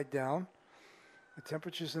has died down. The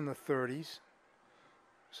temperature's in the 30s.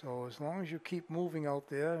 So as long as you keep moving out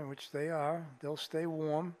there, which they are, they'll stay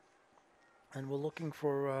warm. And we're looking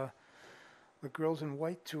for the girls in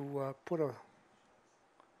white to put a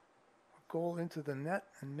goal into the net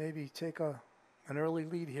and maybe take an early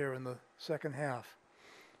lead here in the second half.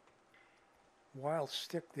 Wild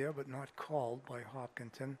stick there, but not called by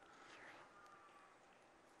Hopkinton.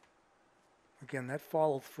 Again, that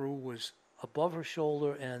follow-through was above her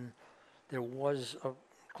shoulder, and there was a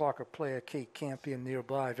Clocker player, Kate Campion,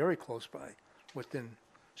 nearby, very close by, within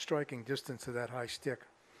striking distance of that high stick.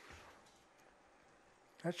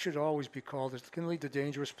 That should always be called. It can lead to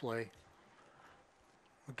dangerous play.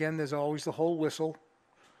 Again, there's always the hold whistle,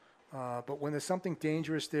 but when there's something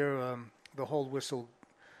dangerous there, the hold whistle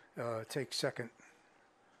takes second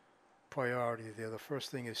priority there. The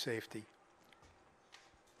first thing is safety.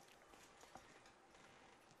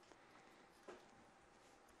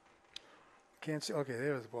 Can't see. Okay,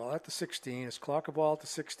 there's the ball at the 16. It's Clocker ball at the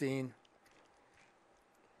 16.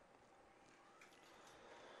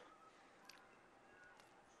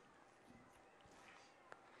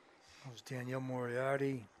 That was Danielle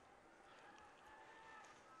Moriarty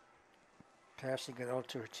passing it out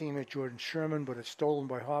to her teammate Jordan Sherman, but it's stolen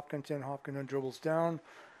by Hopkinton. Hopkinton dribbles down.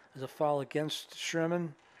 There's a foul against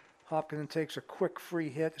Sherman. Hopkinton takes a quick free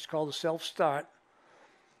hit. It's called a self-start.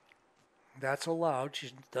 That's allowed.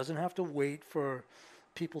 She doesn't have to wait for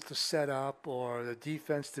people to set up or the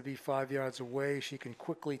defense to be 5 yards away. She can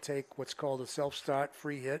quickly take what's called a self-start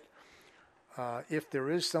free hit. If there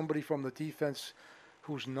is somebody from the defense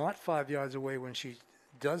who's not 5 yards away when she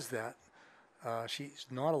does that, she's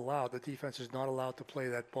not allowed, the defense is not allowed to play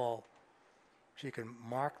that ball. She can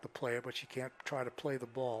mark the player, but she can't try to play the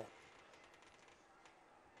ball.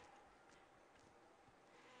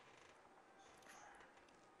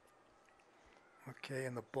 Okay,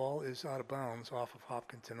 and the ball is out of bounds off of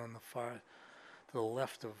Hopkinton on the far to the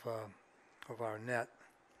left of our net.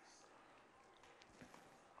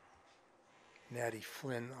 Natty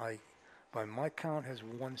Flynn, by my count, has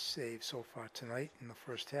one save so far tonight in the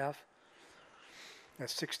first half. That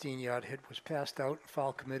 16-yard hit was passed out,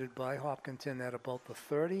 foul committed by Hopkinton at about the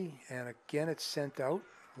 30, and again it's sent out.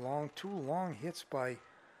 Two long hits by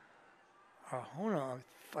Arjona,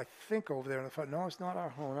 I think, over there in the front. No, it's not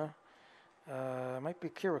Arjona. It might be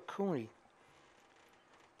Kira Cooney.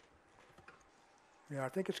 Yeah, I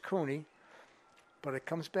think it's Cooney, but it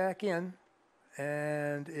comes back in,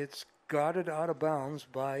 and it's guarded out of bounds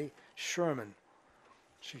by Sherman.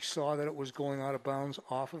 She saw that it was going out of bounds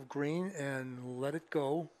off of green and let it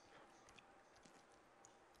go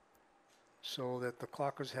so that the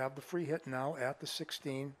Clockers have the free hit now at the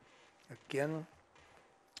 16. Again,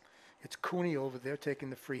 it's Cooney over there taking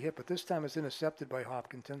the free hit, but this time it's intercepted by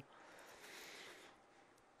Hopkinton.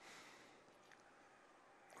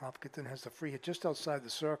 Hopkinton has the free hit just outside the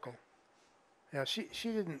circle. Yeah, she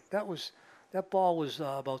didn't, that ball was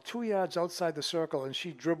about 2 yards outside the circle, and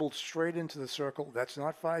she dribbled straight into the circle. That's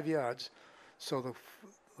not 5 yards. So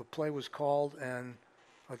the play was called, and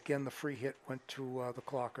again, the free hit went to the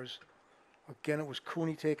Clockers. Again, it was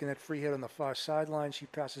Cooney taking that free hit on the far sideline. She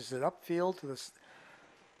passes it upfield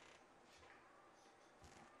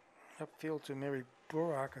to Mary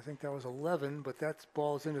Burak. I think that was 11, but that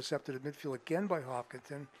ball is intercepted at midfield again by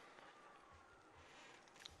Hopkinton.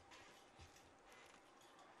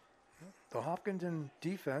 The Hopkinton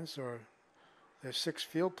defense, or their 6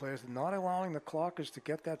 field players, are not allowing the Clockers to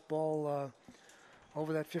get that ball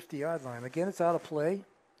over that 50-yard line. Again, it's out of play.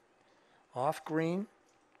 Off green,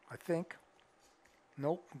 I think.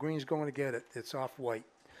 Nope, green's going to get it. It's off white.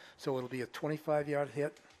 So it'll be a 25-yard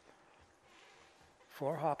hit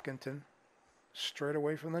for Hopkinton, straight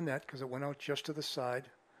away from the net, because it went out just to the side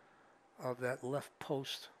of that left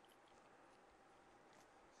post.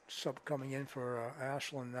 Sub coming in for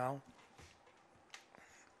Ashland now.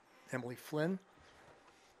 Emily Flynn.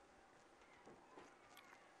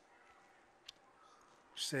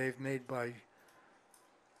 Save made by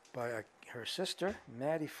her sister,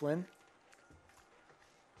 Maddie Flynn.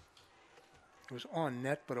 It was on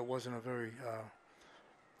net, but it wasn't a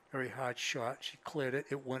very hard shot. She cleared it.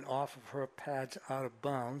 It went off of her pads out of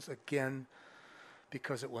bounds. Again,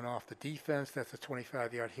 because it went off the defense, that's a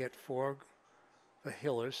 25-yard hit for the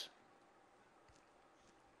Hillers.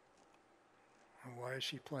 Why is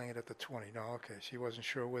she playing it at the 20? No, okay, she wasn't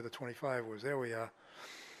sure where the 25 was. There we are.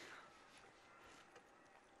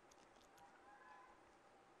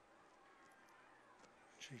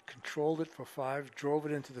 She controlled it for 5, drove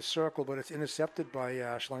it into the circle, but it's intercepted by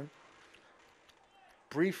Ashland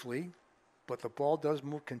briefly, but the ball does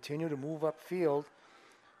continue to move upfield.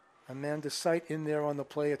 Amanda Sight in there on the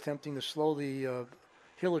play, attempting to slow the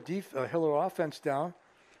Hiller offense down.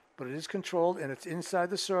 But it is controlled, and it's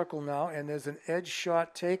inside the circle now, and there's an edge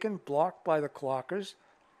shot taken, blocked by the Clockers.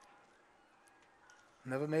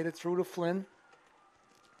 Never made it through to Flynn.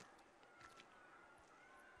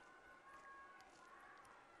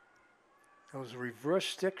 That was a reverse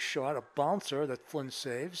stick shot, a bouncer that Flynn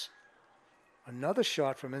saves. Another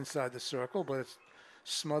shot from inside the circle, but it's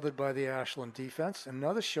smothered by the Ashland defense.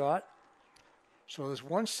 Another shot. So there's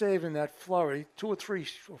one save in that flurry, 2 or 3,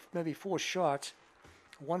 or maybe 4 shots.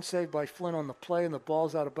 One save by Flynn on the play, and the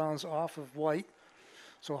ball's out of bounds off of White.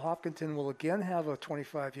 So Hopkinton will again have a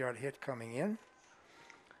 25-yard hit coming in.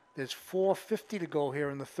 There's 4:50 to go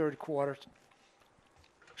here in the third quarter.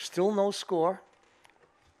 Still no score.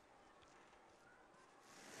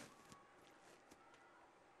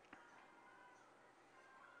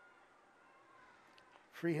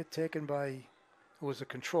 Free hit taken by, it was a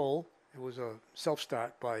control. It was a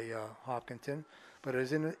self-start by Hopkinton, but it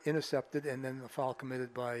is intercepted, and then the foul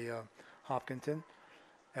committed by Hopkinton.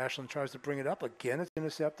 Ashland tries to bring it up. Again, it's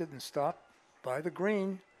intercepted and stopped by the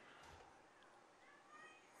Green.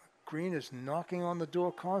 Green is knocking on the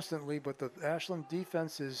door constantly, but the Ashland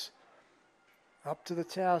defense is up to the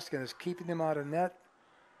task and is keeping them out of net.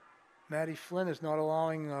 Maddie Flynn is not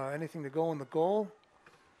allowing anything to go in the goal.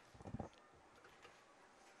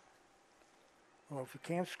 Well, if you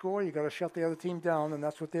can't score, you got to shut the other team down, and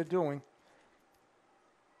that's what they're doing.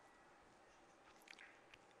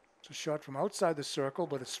 It's a shot from outside the circle,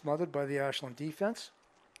 but it's smothered by the Ashland defense.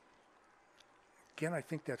 Again, I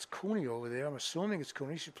think that's Cooney over there. I'm assuming it's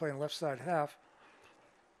Cooney. She's playing left side half.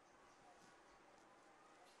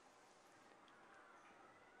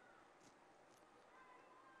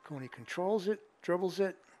 Cooney controls it, dribbles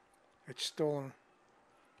it. It's stolen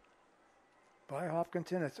by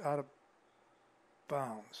Hopkinton. It's out of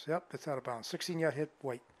bounds. Yep, it's out of bounds. 16-yard hit,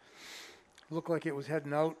 White. Looked like it was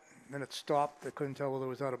heading out, then it stopped. I couldn't tell whether it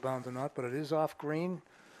was out of bounds or not, but it is off green.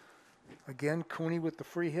 Again, Cooney with the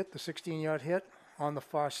free hit, the 16-yard hit on the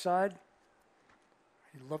far side.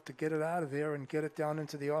 He'd love to get it out of there and get it down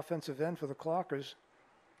into the offensive end for the Clockers.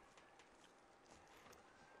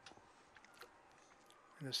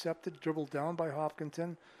 Intercepted, dribbled down by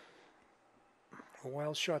Hopkinton. A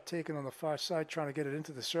wild shot taken on the far side, trying to get it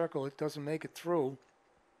into the circle. It doesn't make it through,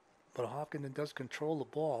 but Hopkinton does control the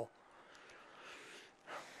ball.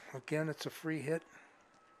 Again, it's a free hit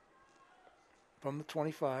from the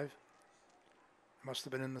 25. Must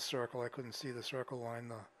have been in the circle. I couldn't see the circle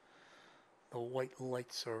line. The white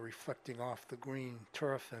lights are reflecting off the green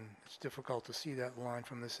turf, and it's difficult to see that line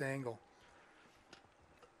from this angle.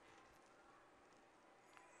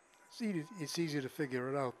 It's easy to figure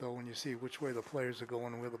it out, though, when you see which way the players are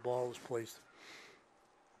going and where the ball is placed.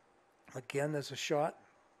 Again, there's a shot.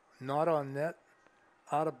 Not on net.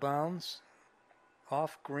 Out of bounds.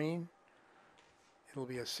 Off green. It'll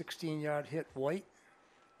be a 16-yard hit, White.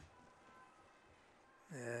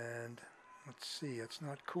 And let's see, it's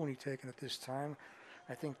not Cooney taking it this time.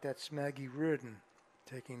 I think that's Maggie Reardon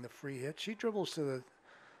taking the free hit. She dribbles to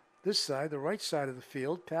this side, the right side of the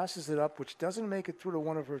field, passes it up, which doesn't make it through to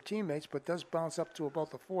one of her teammates, but does bounce up to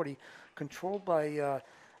about the 40, controlled by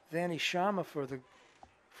Vanny Sharma for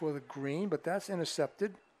the green, but that's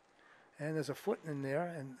intercepted. And there's a foot in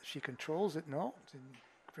there, and she controls it. No, the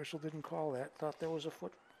official didn't call that. Thought there was a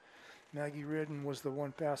foot. Maggie Reardon was the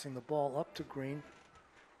one passing the ball up to green.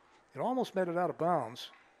 It almost made it out of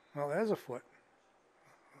bounds. Well, there's a foot.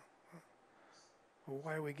 Well,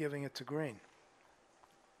 why are we giving it to green?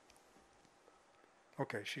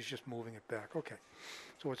 Okay, she's just moving it back. Okay,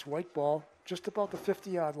 so it's white ball, just about the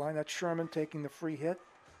 50-yard line. That's Sherman taking the free hit.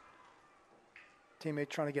 Teammate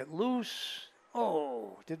trying to get loose.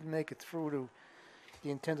 Oh, didn't make it through to the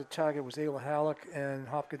intended target was Ayla Halleck, and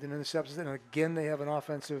Hopkinton intercepts it. And again, they have an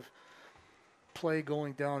offensive play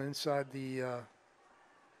going down inside the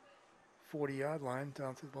 40-yard line,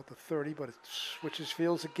 down to about the 30, but it switches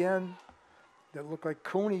fields again. That looked like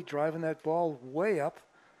Cooney driving that ball way up.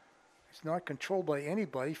 It's not controlled by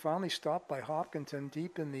anybody. Finally stopped by Hopkinton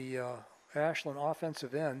deep in the Ashland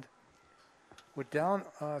offensive end. We're down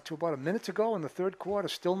to about a minute to go in the third quarter.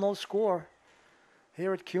 Still no score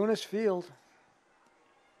here at Cunis Field.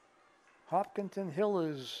 Hopkinton Hill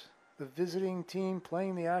is the visiting team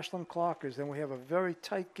playing the Ashland Clockers. Then we have a very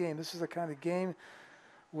tight game. This is the kind of game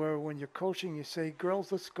where when you're coaching, you say,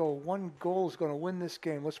 girls, let's go. One goal is going to win this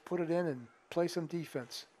game. Let's put it in and play some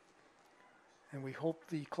defense. And we hope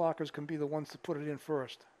the Clockers can be the ones to put it in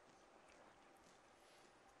first.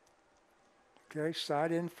 Okay,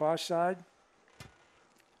 side in, far side.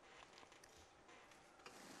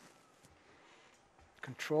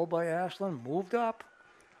 Controlled by Ashland, moved up.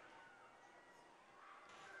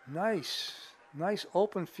 Nice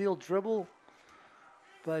open field dribble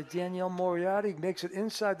by Danielle Moriarty. Makes it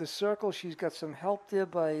inside the circle. She's got some help there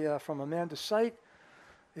by from Amanda Sight.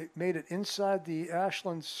 It made it inside the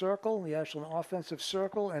Ashland circle, the Ashland offensive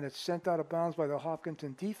circle, and it's sent out of bounds by the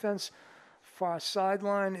Hopkinton defense. Far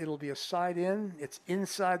sideline, it'll be a side in. It's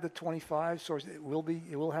inside the 25, so it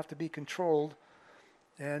will have to be controlled,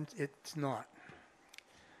 and it's not.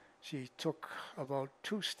 She took about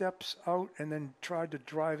 2 steps out and then tried to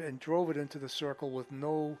drive and drove it into the circle with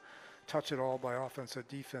no touch at all by offense or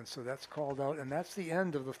defense. So that's called out, and that's the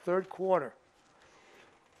end of the third quarter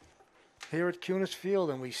here at Cunis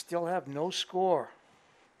Field, and we still have no score.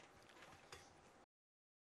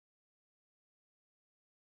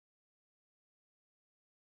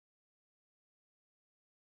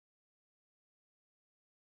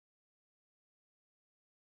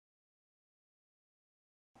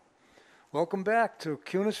 Welcome back to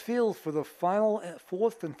Cunis Field for the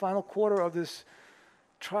fourth and final quarter of this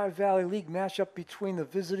Tri-Valley League matchup between the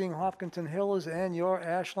visiting Hopkinton Hillers and your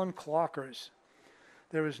Ashland Clockers.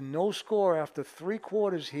 There is no score after 3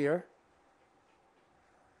 quarters here.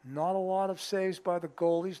 Not a lot of saves by the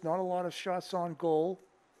goalies, not a lot of shots on goal.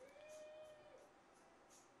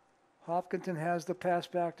 Hopkinton has the pass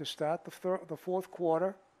back to start the fourth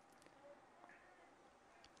quarter.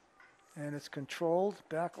 And it's controlled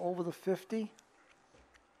back over the 50.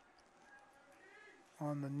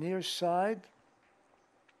 On the near side,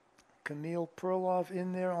 Camille Perlov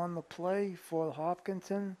in there on the play for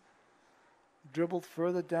Hopkinton. Dribbled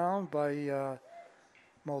further down by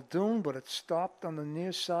Muldoon, but it's stopped on the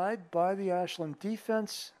near side by the Ashland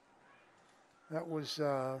defense. That was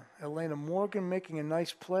Elena Morgan making a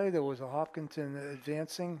nice play. There was a Hopkinton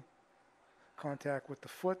advancing. Contact with the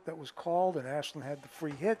foot that was called, and Ashland had the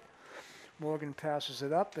free hit. Morgan passes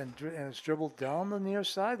it up, and it's dribbled down the near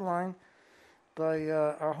sideline by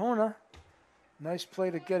Arjona. Nice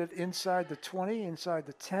play to get it inside the 20, inside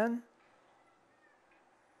the 10.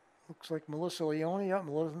 Looks like Melissa Leone. Yeah,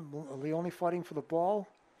 Leone fighting for the ball.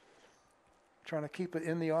 Trying to keep it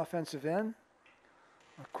in the offensive end.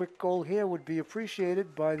 A quick goal here would be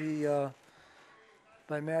appreciated by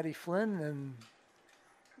Maddie Flynn and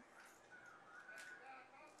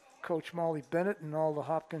Coach Molly Bennett and all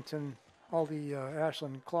the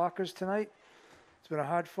Ashland Clockers tonight. It's been a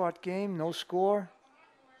hard-fought game, no score.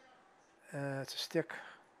 It's a stick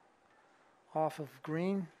off of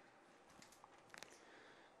Green.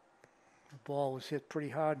 The ball was hit pretty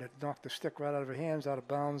hard and it knocked the stick right out of her hands, out of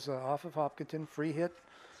bounds, off of Hopkinton. Free hit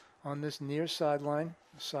on this near sideline.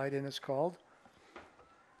 Side in is called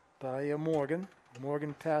by Morgan.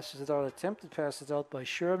 Morgan passes it out, attempted pass it out by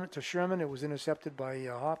Sherman. It was intercepted by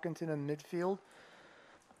Hopkinton in midfield.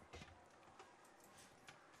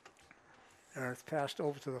 And it's passed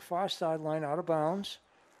over to the far sideline, out of bounds.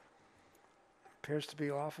 Appears to be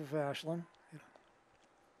off of Ashland.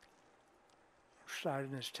 Side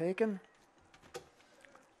in is taken.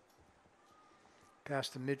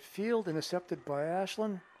 Past the midfield, intercepted by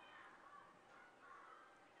Ashland.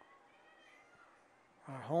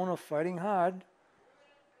 Arjona fighting hard.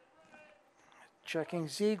 Checking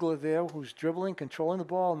Ziegler there, who's dribbling, controlling the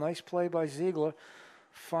ball. Nice play by Ziegler.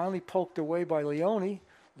 Finally poked away by Leone.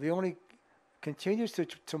 Leone continues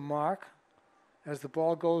to mark as the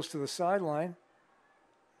ball goes to the sideline.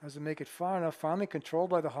 Doesn't make it far enough. Finally controlled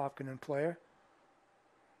by the Hopkinton player.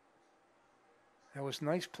 That was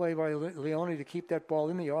nice play by Leone to keep that ball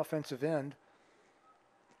in the offensive end.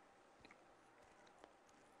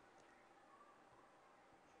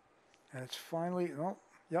 And it's finally, oh,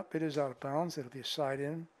 yep, it is out of bounds. It'll be a side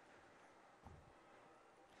in.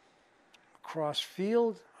 Cross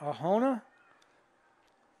field, Arjona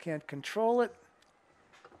can't control it.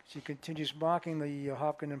 She continues marking the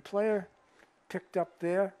Hopkinton player. Picked up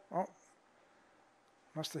there. Oh,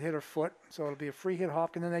 must have hit her foot. So it'll be a free hit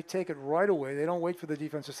Hopkinton. They take it right away. They don't wait for the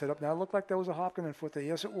defense to set up. Now it looked like there was a Hopkinton foot there.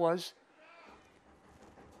 Yes, it was.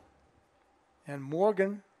 And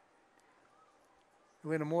Morgan,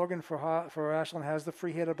 Elena Morgan for Ashland has the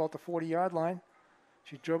free hit at about the 40-yard line.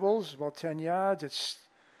 She dribbles about 10 yards. It's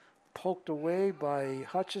poked away by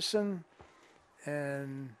Hutchison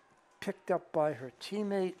and picked up by her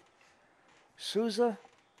teammate Souza.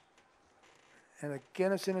 And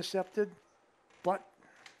again, it's intercepted, but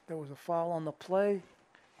there was a foul on the play.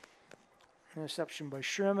 Interception by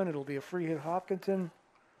Sherman. It'll be a free hit Hopkinton.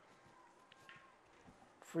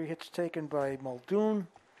 Free hit's taken by Muldoon.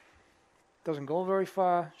 Doesn't go very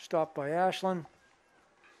far. Stopped by Ashland.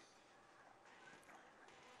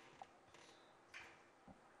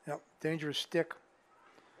 Yep, dangerous stick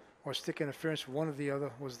or stick interference. One or the other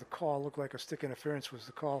was the call. Looked like a stick interference was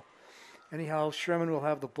the call. Anyhow, Sherman will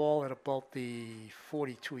have the ball at about the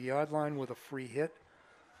 42-yard line with a free hit.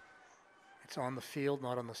 It's on the field,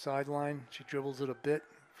 not on the sideline. She dribbles it a bit,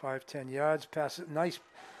 5-10 yards. Pass it, nice.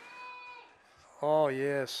 Oh,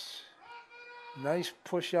 yes. Nice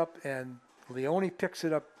push-up, and Leone picks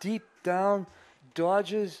it up deep down,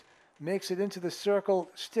 dodges, makes it into the circle.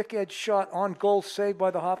 Stick edge shot on goal, saved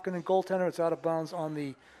by the Hopkinton goaltender. It's out of bounds on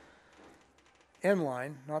the end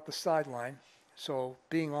line, not the sideline. So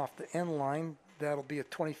being off the end line, that'll be a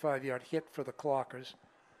 25-yard hit for the Clockers.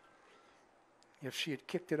 If she had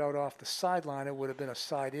kicked it out off the sideline, it would have been a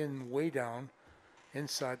side in way down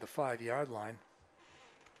inside the 5-yard line.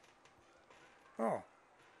 Oh,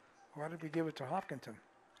 why did we give it to Hopkinton?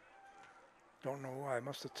 Don't know why.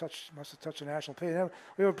 Must have touched an national play.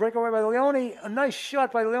 We have a breakaway by Leone. A nice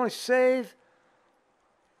shot by Leone. Save.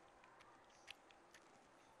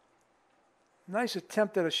 Nice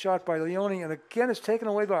attempt at a shot by Leone, and again it's taken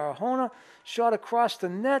away by Arjona. Shot across the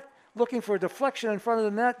net, looking for a deflection in front of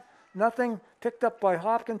the net. Nothing. Picked up by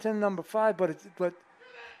Hopkinton, number 5, but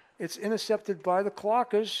it's intercepted by the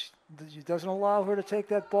Clockers. It doesn't allow her to take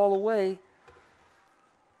that ball away.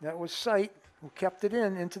 That was Sight, who kept it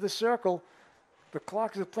into the circle. The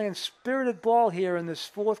Clockers are playing spirited ball here in this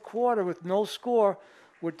fourth quarter with no score.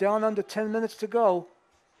 We're down under 10 minutes to go.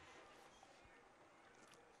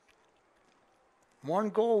 One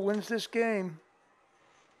goal wins this game.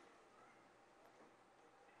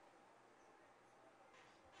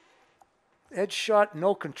 Edge shot,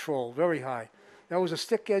 no control, very high. That was a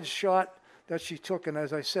stick edge shot that she took, and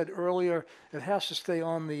as I said earlier, it has to stay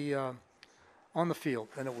on the field,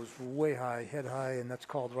 and it was way high, head high, and that's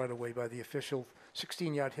called right away by the official.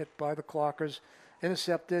 16-yard hit by the Clockers,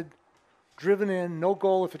 intercepted, driven in, no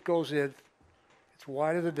goal if it goes in. It's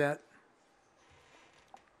wide of the net.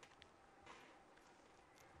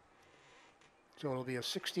 So it'll be a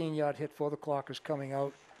 16-yard hit for the Clockers coming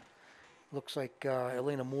out. Looks like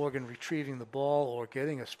Elena Morgan retrieving the ball or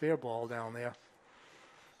getting a spare ball down there.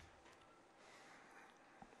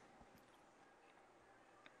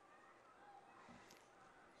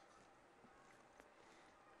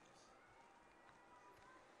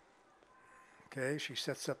 Okay, she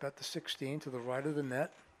sets up at the 16 to the right of the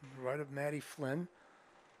net, right of Maddie Flynn.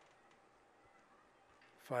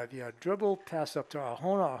 5-yard dribble, pass up to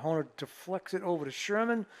Arjona. Arjona deflects it over to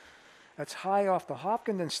Sherman. That's high off the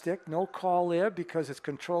Hopkinton stick. No call there because it's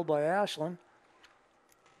controlled by Ashland.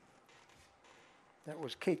 That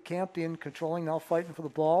was Kate Campion controlling, now fighting for the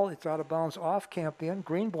ball. It's out of bounds off Campion.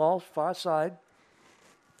 Green ball, far side.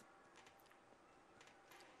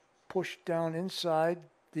 Pushed down inside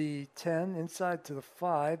the 10, inside to the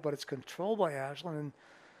 5, but it's controlled by Ashland. And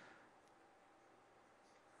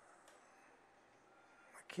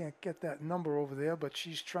I can't get that number over there, but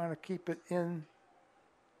she's trying to keep it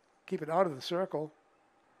out of the circle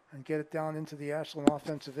and get it down into the Ashland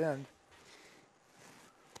offensive end.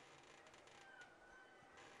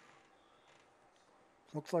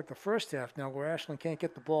 Looks like the first half now where Ashland can't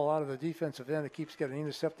get the ball out of the defensive end. It keeps getting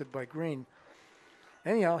intercepted by Green.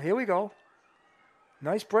 Anyhow, here we go.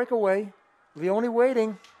 Nice breakaway. Leone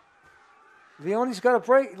waiting. Leone's got a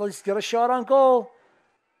break. He's got a shot on goal.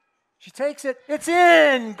 She takes it. It's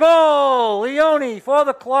in. Goal. Leone for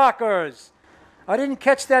the Clockers. I didn't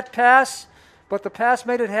catch that pass, but the pass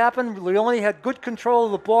made it happen. Leone had good control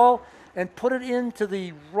of the ball and put it into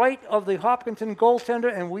the right of the Hopkinton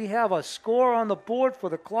goaltender, and we have a score on the board for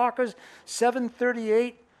the Clockers.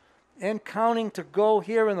 7:38 and counting to go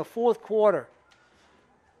here in the fourth quarter.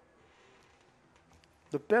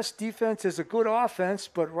 The best defense is a good offense,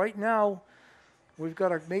 but right now we've got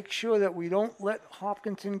to make sure that we don't let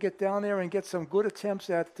Hopkinton get down there and get some good attempts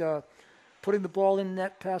at putting the ball in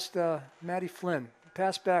net past Maddie Flynn. The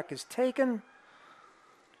pass back is taken.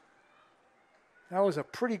 That was a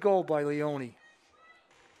pretty goal by Leone.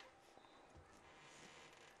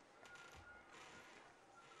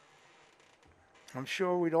 I'm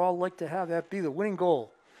sure we'd all like to have that be the winning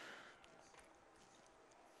goal.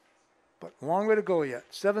 But long way to go yet.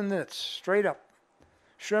 7 minutes, straight up.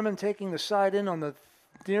 Sherman taking the side in on the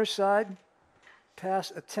near side.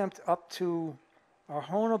 Pass attempt up to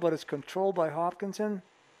Arjona, but it's controlled by Hopkinton.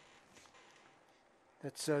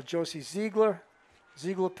 That's Josie Ziegler.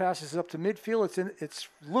 Ziegler passes it up to midfield. It's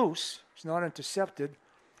loose. It's not intercepted.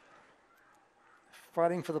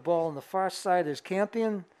 Fighting for the ball on the far side is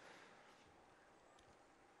Campion.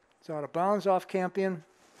 It's out of bounds off Campion.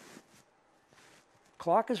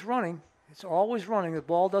 Clock is running. It's always running. The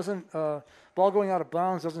ball doesn't. Ball going out of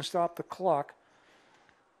bounds doesn't stop the clock.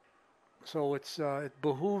 So it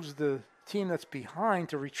behooves the team that's behind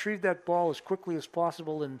to retrieve that ball as quickly as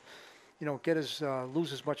possible and get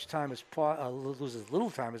lose as much time as lose as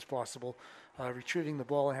little time as possible, retrieving the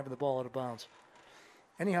ball and having the ball out of bounds.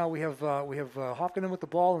 Anyhow, we have Hopkinton with the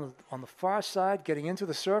ball on the far side, getting into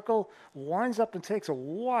the circle, winds up and takes a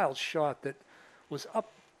wild shot that was up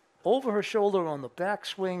over her shoulder on the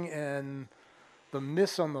backswing, and the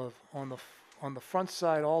miss on the front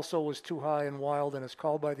side also was too high and wild, and it's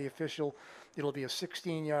called by the official. It'll be a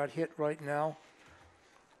 16-yard hit right now.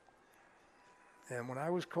 And when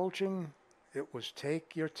I was coaching, it was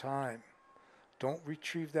take your time. Don't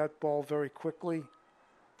retrieve that ball very quickly.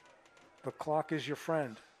 The clock is your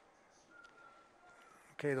friend.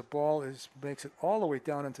 Okay, the ball makes it all the way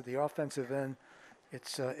down into the offensive end.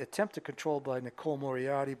 It's attempted control by Nicole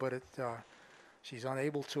Moriarty, but she's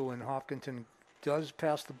unable to, and Hopkinton does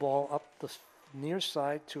pass the ball up the near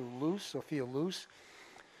side to Sophia Luce.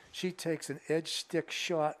 She takes an edge stick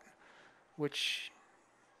shot, which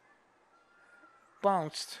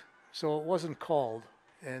bounced, so it wasn't called,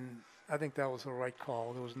 and I think that was the right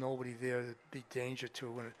call. There was nobody there to be danger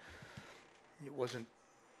to, and it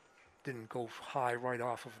didn't go high right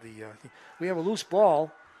off of the. We have a loose ball.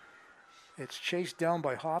 It's chased down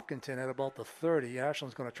by Hopkinton at about the 30.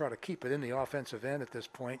 Ashland's going to try to keep it in the offensive end at this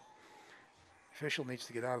point. Official needs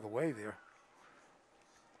to get out of the way there.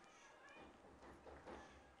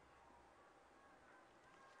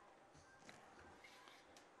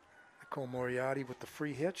 Nicole Moriarty with the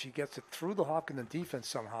free hit. She gets it through the Hopkinton defense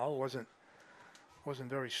somehow. It wasn't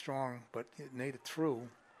very strong, but it made it through.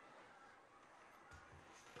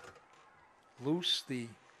 Loose the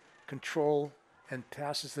control and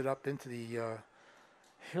passes it up into the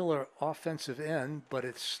Hiller offensive end, but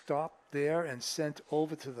it's stopped there and sent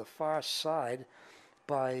over to the far side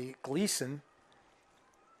by Gleason.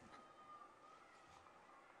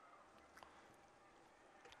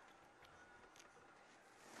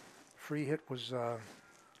 Free hit was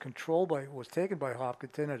taken by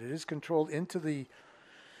Hopkinton, and it is controlled into the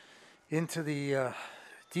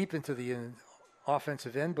deep into the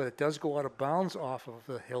offensive end, but it does go out of bounds off of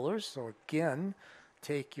the Hillers. So again,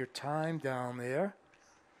 take your time down there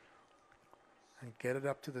and get it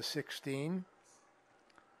up to the 16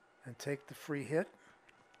 and take the free hit.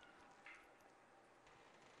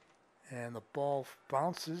 And the ball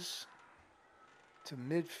bounces to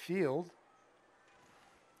midfield.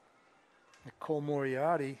 Nicole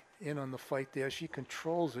Moriarty in on the fight there. She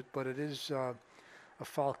controls it, but it is a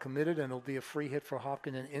foul committed, and it'll be a free hit for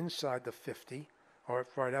Hopkinton inside the 50, or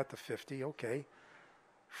right at the 50. Okay.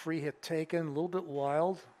 Free hit taken, a little bit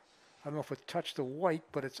wild. I don't know if it touched the white,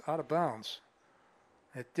 but it's out of bounds.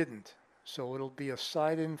 It didn't. So it'll be a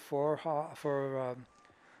side in for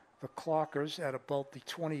the Clockers at about the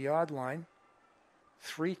 20-yard line.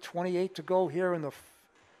 3:28 to go here in the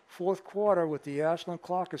fourth quarter with the Ashland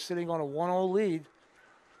Clockers sitting on a 1-0 lead.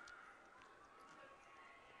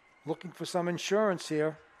 Looking for some insurance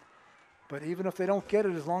here. But even if they don't get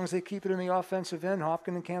it, as long as they keep it in the offensive end,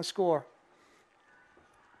 Hopkinton can't score.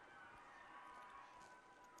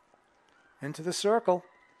 Into the circle.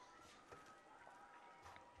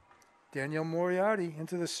 Danielle Moriarty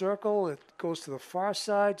into the circle. It goes to the far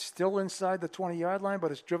side, still inside the 20-yard line,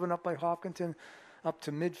 but it's driven up by Hopkinton up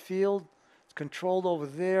to midfield. It's controlled over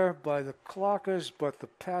there by the Clockers, but the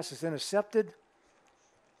pass is intercepted.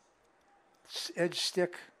 Edge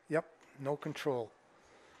stick, yep, no control.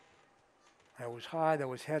 That was high, that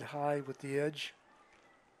was head high with the edge.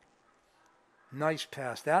 Nice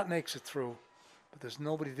pass, that makes it through. But there's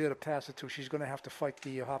nobody there to pass it to. She's going to have to fight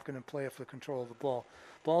the Hopkinton player for the control of the ball.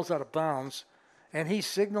 Ball's out of bounds, and he's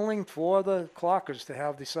signaling for the Clockers to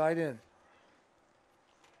have the side in.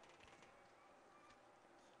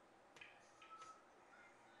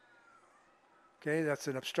 Okay, that's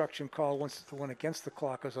an obstruction call once the one against the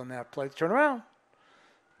Clockers on that play. Turn around.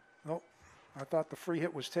 Oh, I thought the free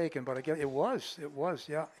hit was taken, but I guess it was. It was,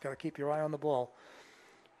 yeah. You got to keep your eye on the ball.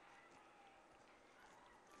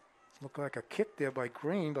 Looked like a kick there by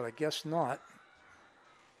Green, but I guess not.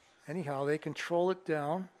 Anyhow, they control it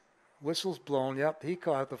down. Whistle's blown. Yep, he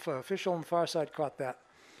caught it. The official on the far side caught that.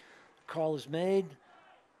 Call is made.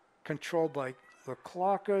 Controlled by the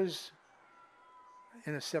Clockers.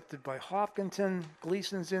 Intercepted by Hopkinton.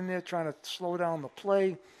 Gleason's in there trying to slow down the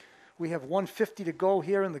play. We have 1:50 to go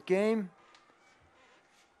here in the game.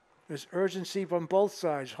 There's urgency from both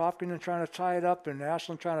sides. Hopkinton trying to tie it up and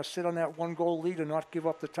Ashland trying to sit on that 1-goal lead and not give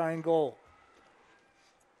up the tying goal.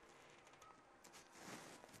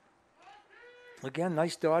 Again,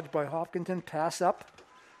 nice dodge by Hopkinton. Pass up.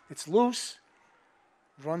 It's loose.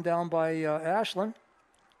 Run down by Ashland.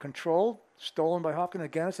 Controlled. Stolen by Hopkinton.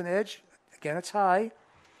 Again, it's an edge. Again, it's high.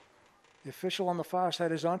 The official on the far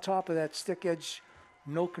side is on top of that stick edge,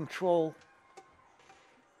 no control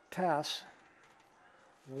pass.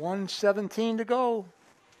 1:17 to go.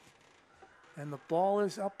 And the ball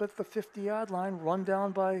is up at the 50-yard line. Run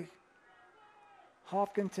down by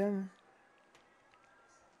Hopkinton.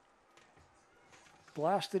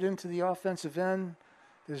 Blasted into the offensive end.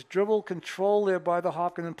 There's dribble control there by the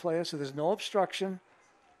Hopkinton player, so there's no obstruction.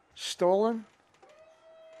 Stolen.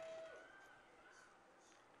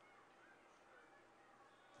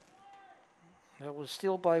 That was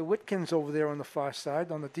steal by Whitkins over there on the far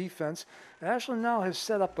side on the defense. Ashland now has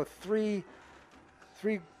set up a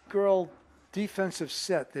three-girl defensive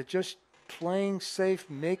set. They're just playing safe,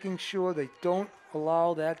 making sure they don't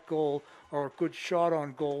allow that goal or a good shot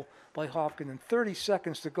on goal by Hopkinton. 30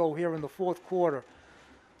 seconds to go here in the fourth quarter.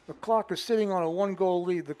 The clock is sitting on a 1-goal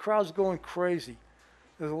lead. The crowd's going crazy.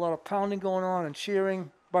 There's a lot of pounding going on and cheering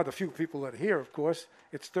by the few people that are here, of course.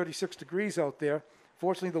 It's 36 degrees out there.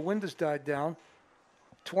 Fortunately, the wind has died down.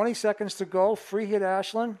 20 seconds to go. Free hit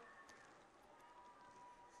Ashland.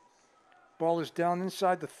 Ball is down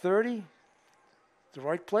inside the 30. The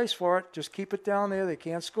right place for it. Just keep it down there. They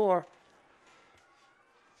can't score.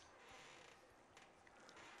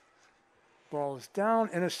 Ball is down.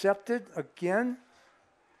 Intercepted again.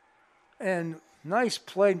 And nice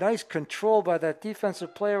play. Nice control by that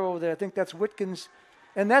defensive player over there. I think that's Whitkins.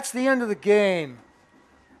 And that's the end of the game.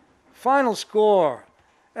 Final score.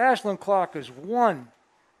 Ashland Clockers 1.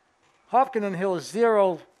 Hopkinton Hills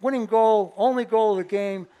 0. Winning goal, only goal of the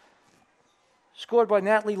game, scored by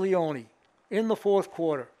Natalie Leone in the fourth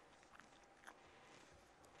quarter.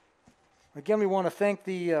 Again, we want to thank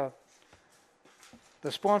the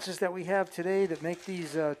sponsors that we have today that make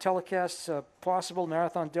these telecasts possible,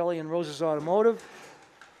 Marathon Deli and Rose's Automotive.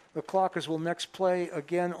 The Clockers will next play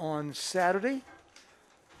again on Saturday.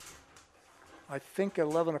 I think at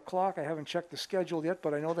 11 o'clock. I haven't checked the schedule yet,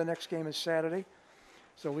 but I know the next game is Saturday.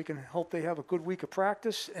 So we can hope they have a good week of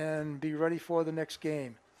practice and be ready for the next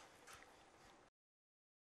game.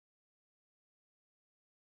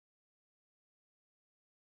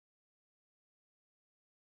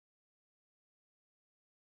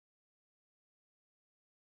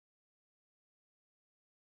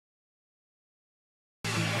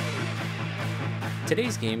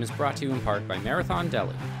 Today's game is brought to you in part by Marathon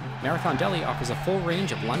Deli. Marathon Deli offers a full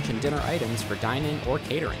range of lunch and dinner items for dine-in or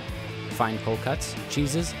catering. Fine cold cuts,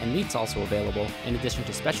 cheeses, and meats also available, in addition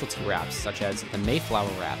to specialty wraps such as the Mayflower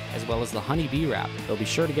wrap as well as the Honey Bee wrap. They'll be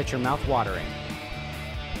sure to get your mouth watering.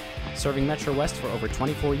 Serving Metro West for over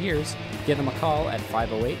 24 years, give them a call at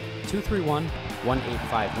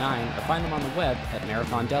 508-231-1859 or find them on the web at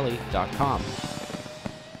marathondeli.com.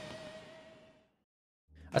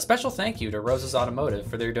 A special thank you to Rose's Automotive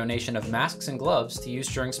for their donation of masks and gloves to use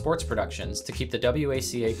during sports productions to keep the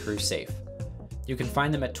WACA crew safe. You can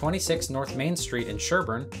find them at 26 North Main Street in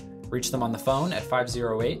Sherburne, reach them on the phone at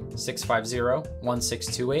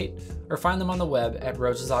 508-650-1628, or find them on the web at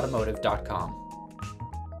rosesautomotive.com.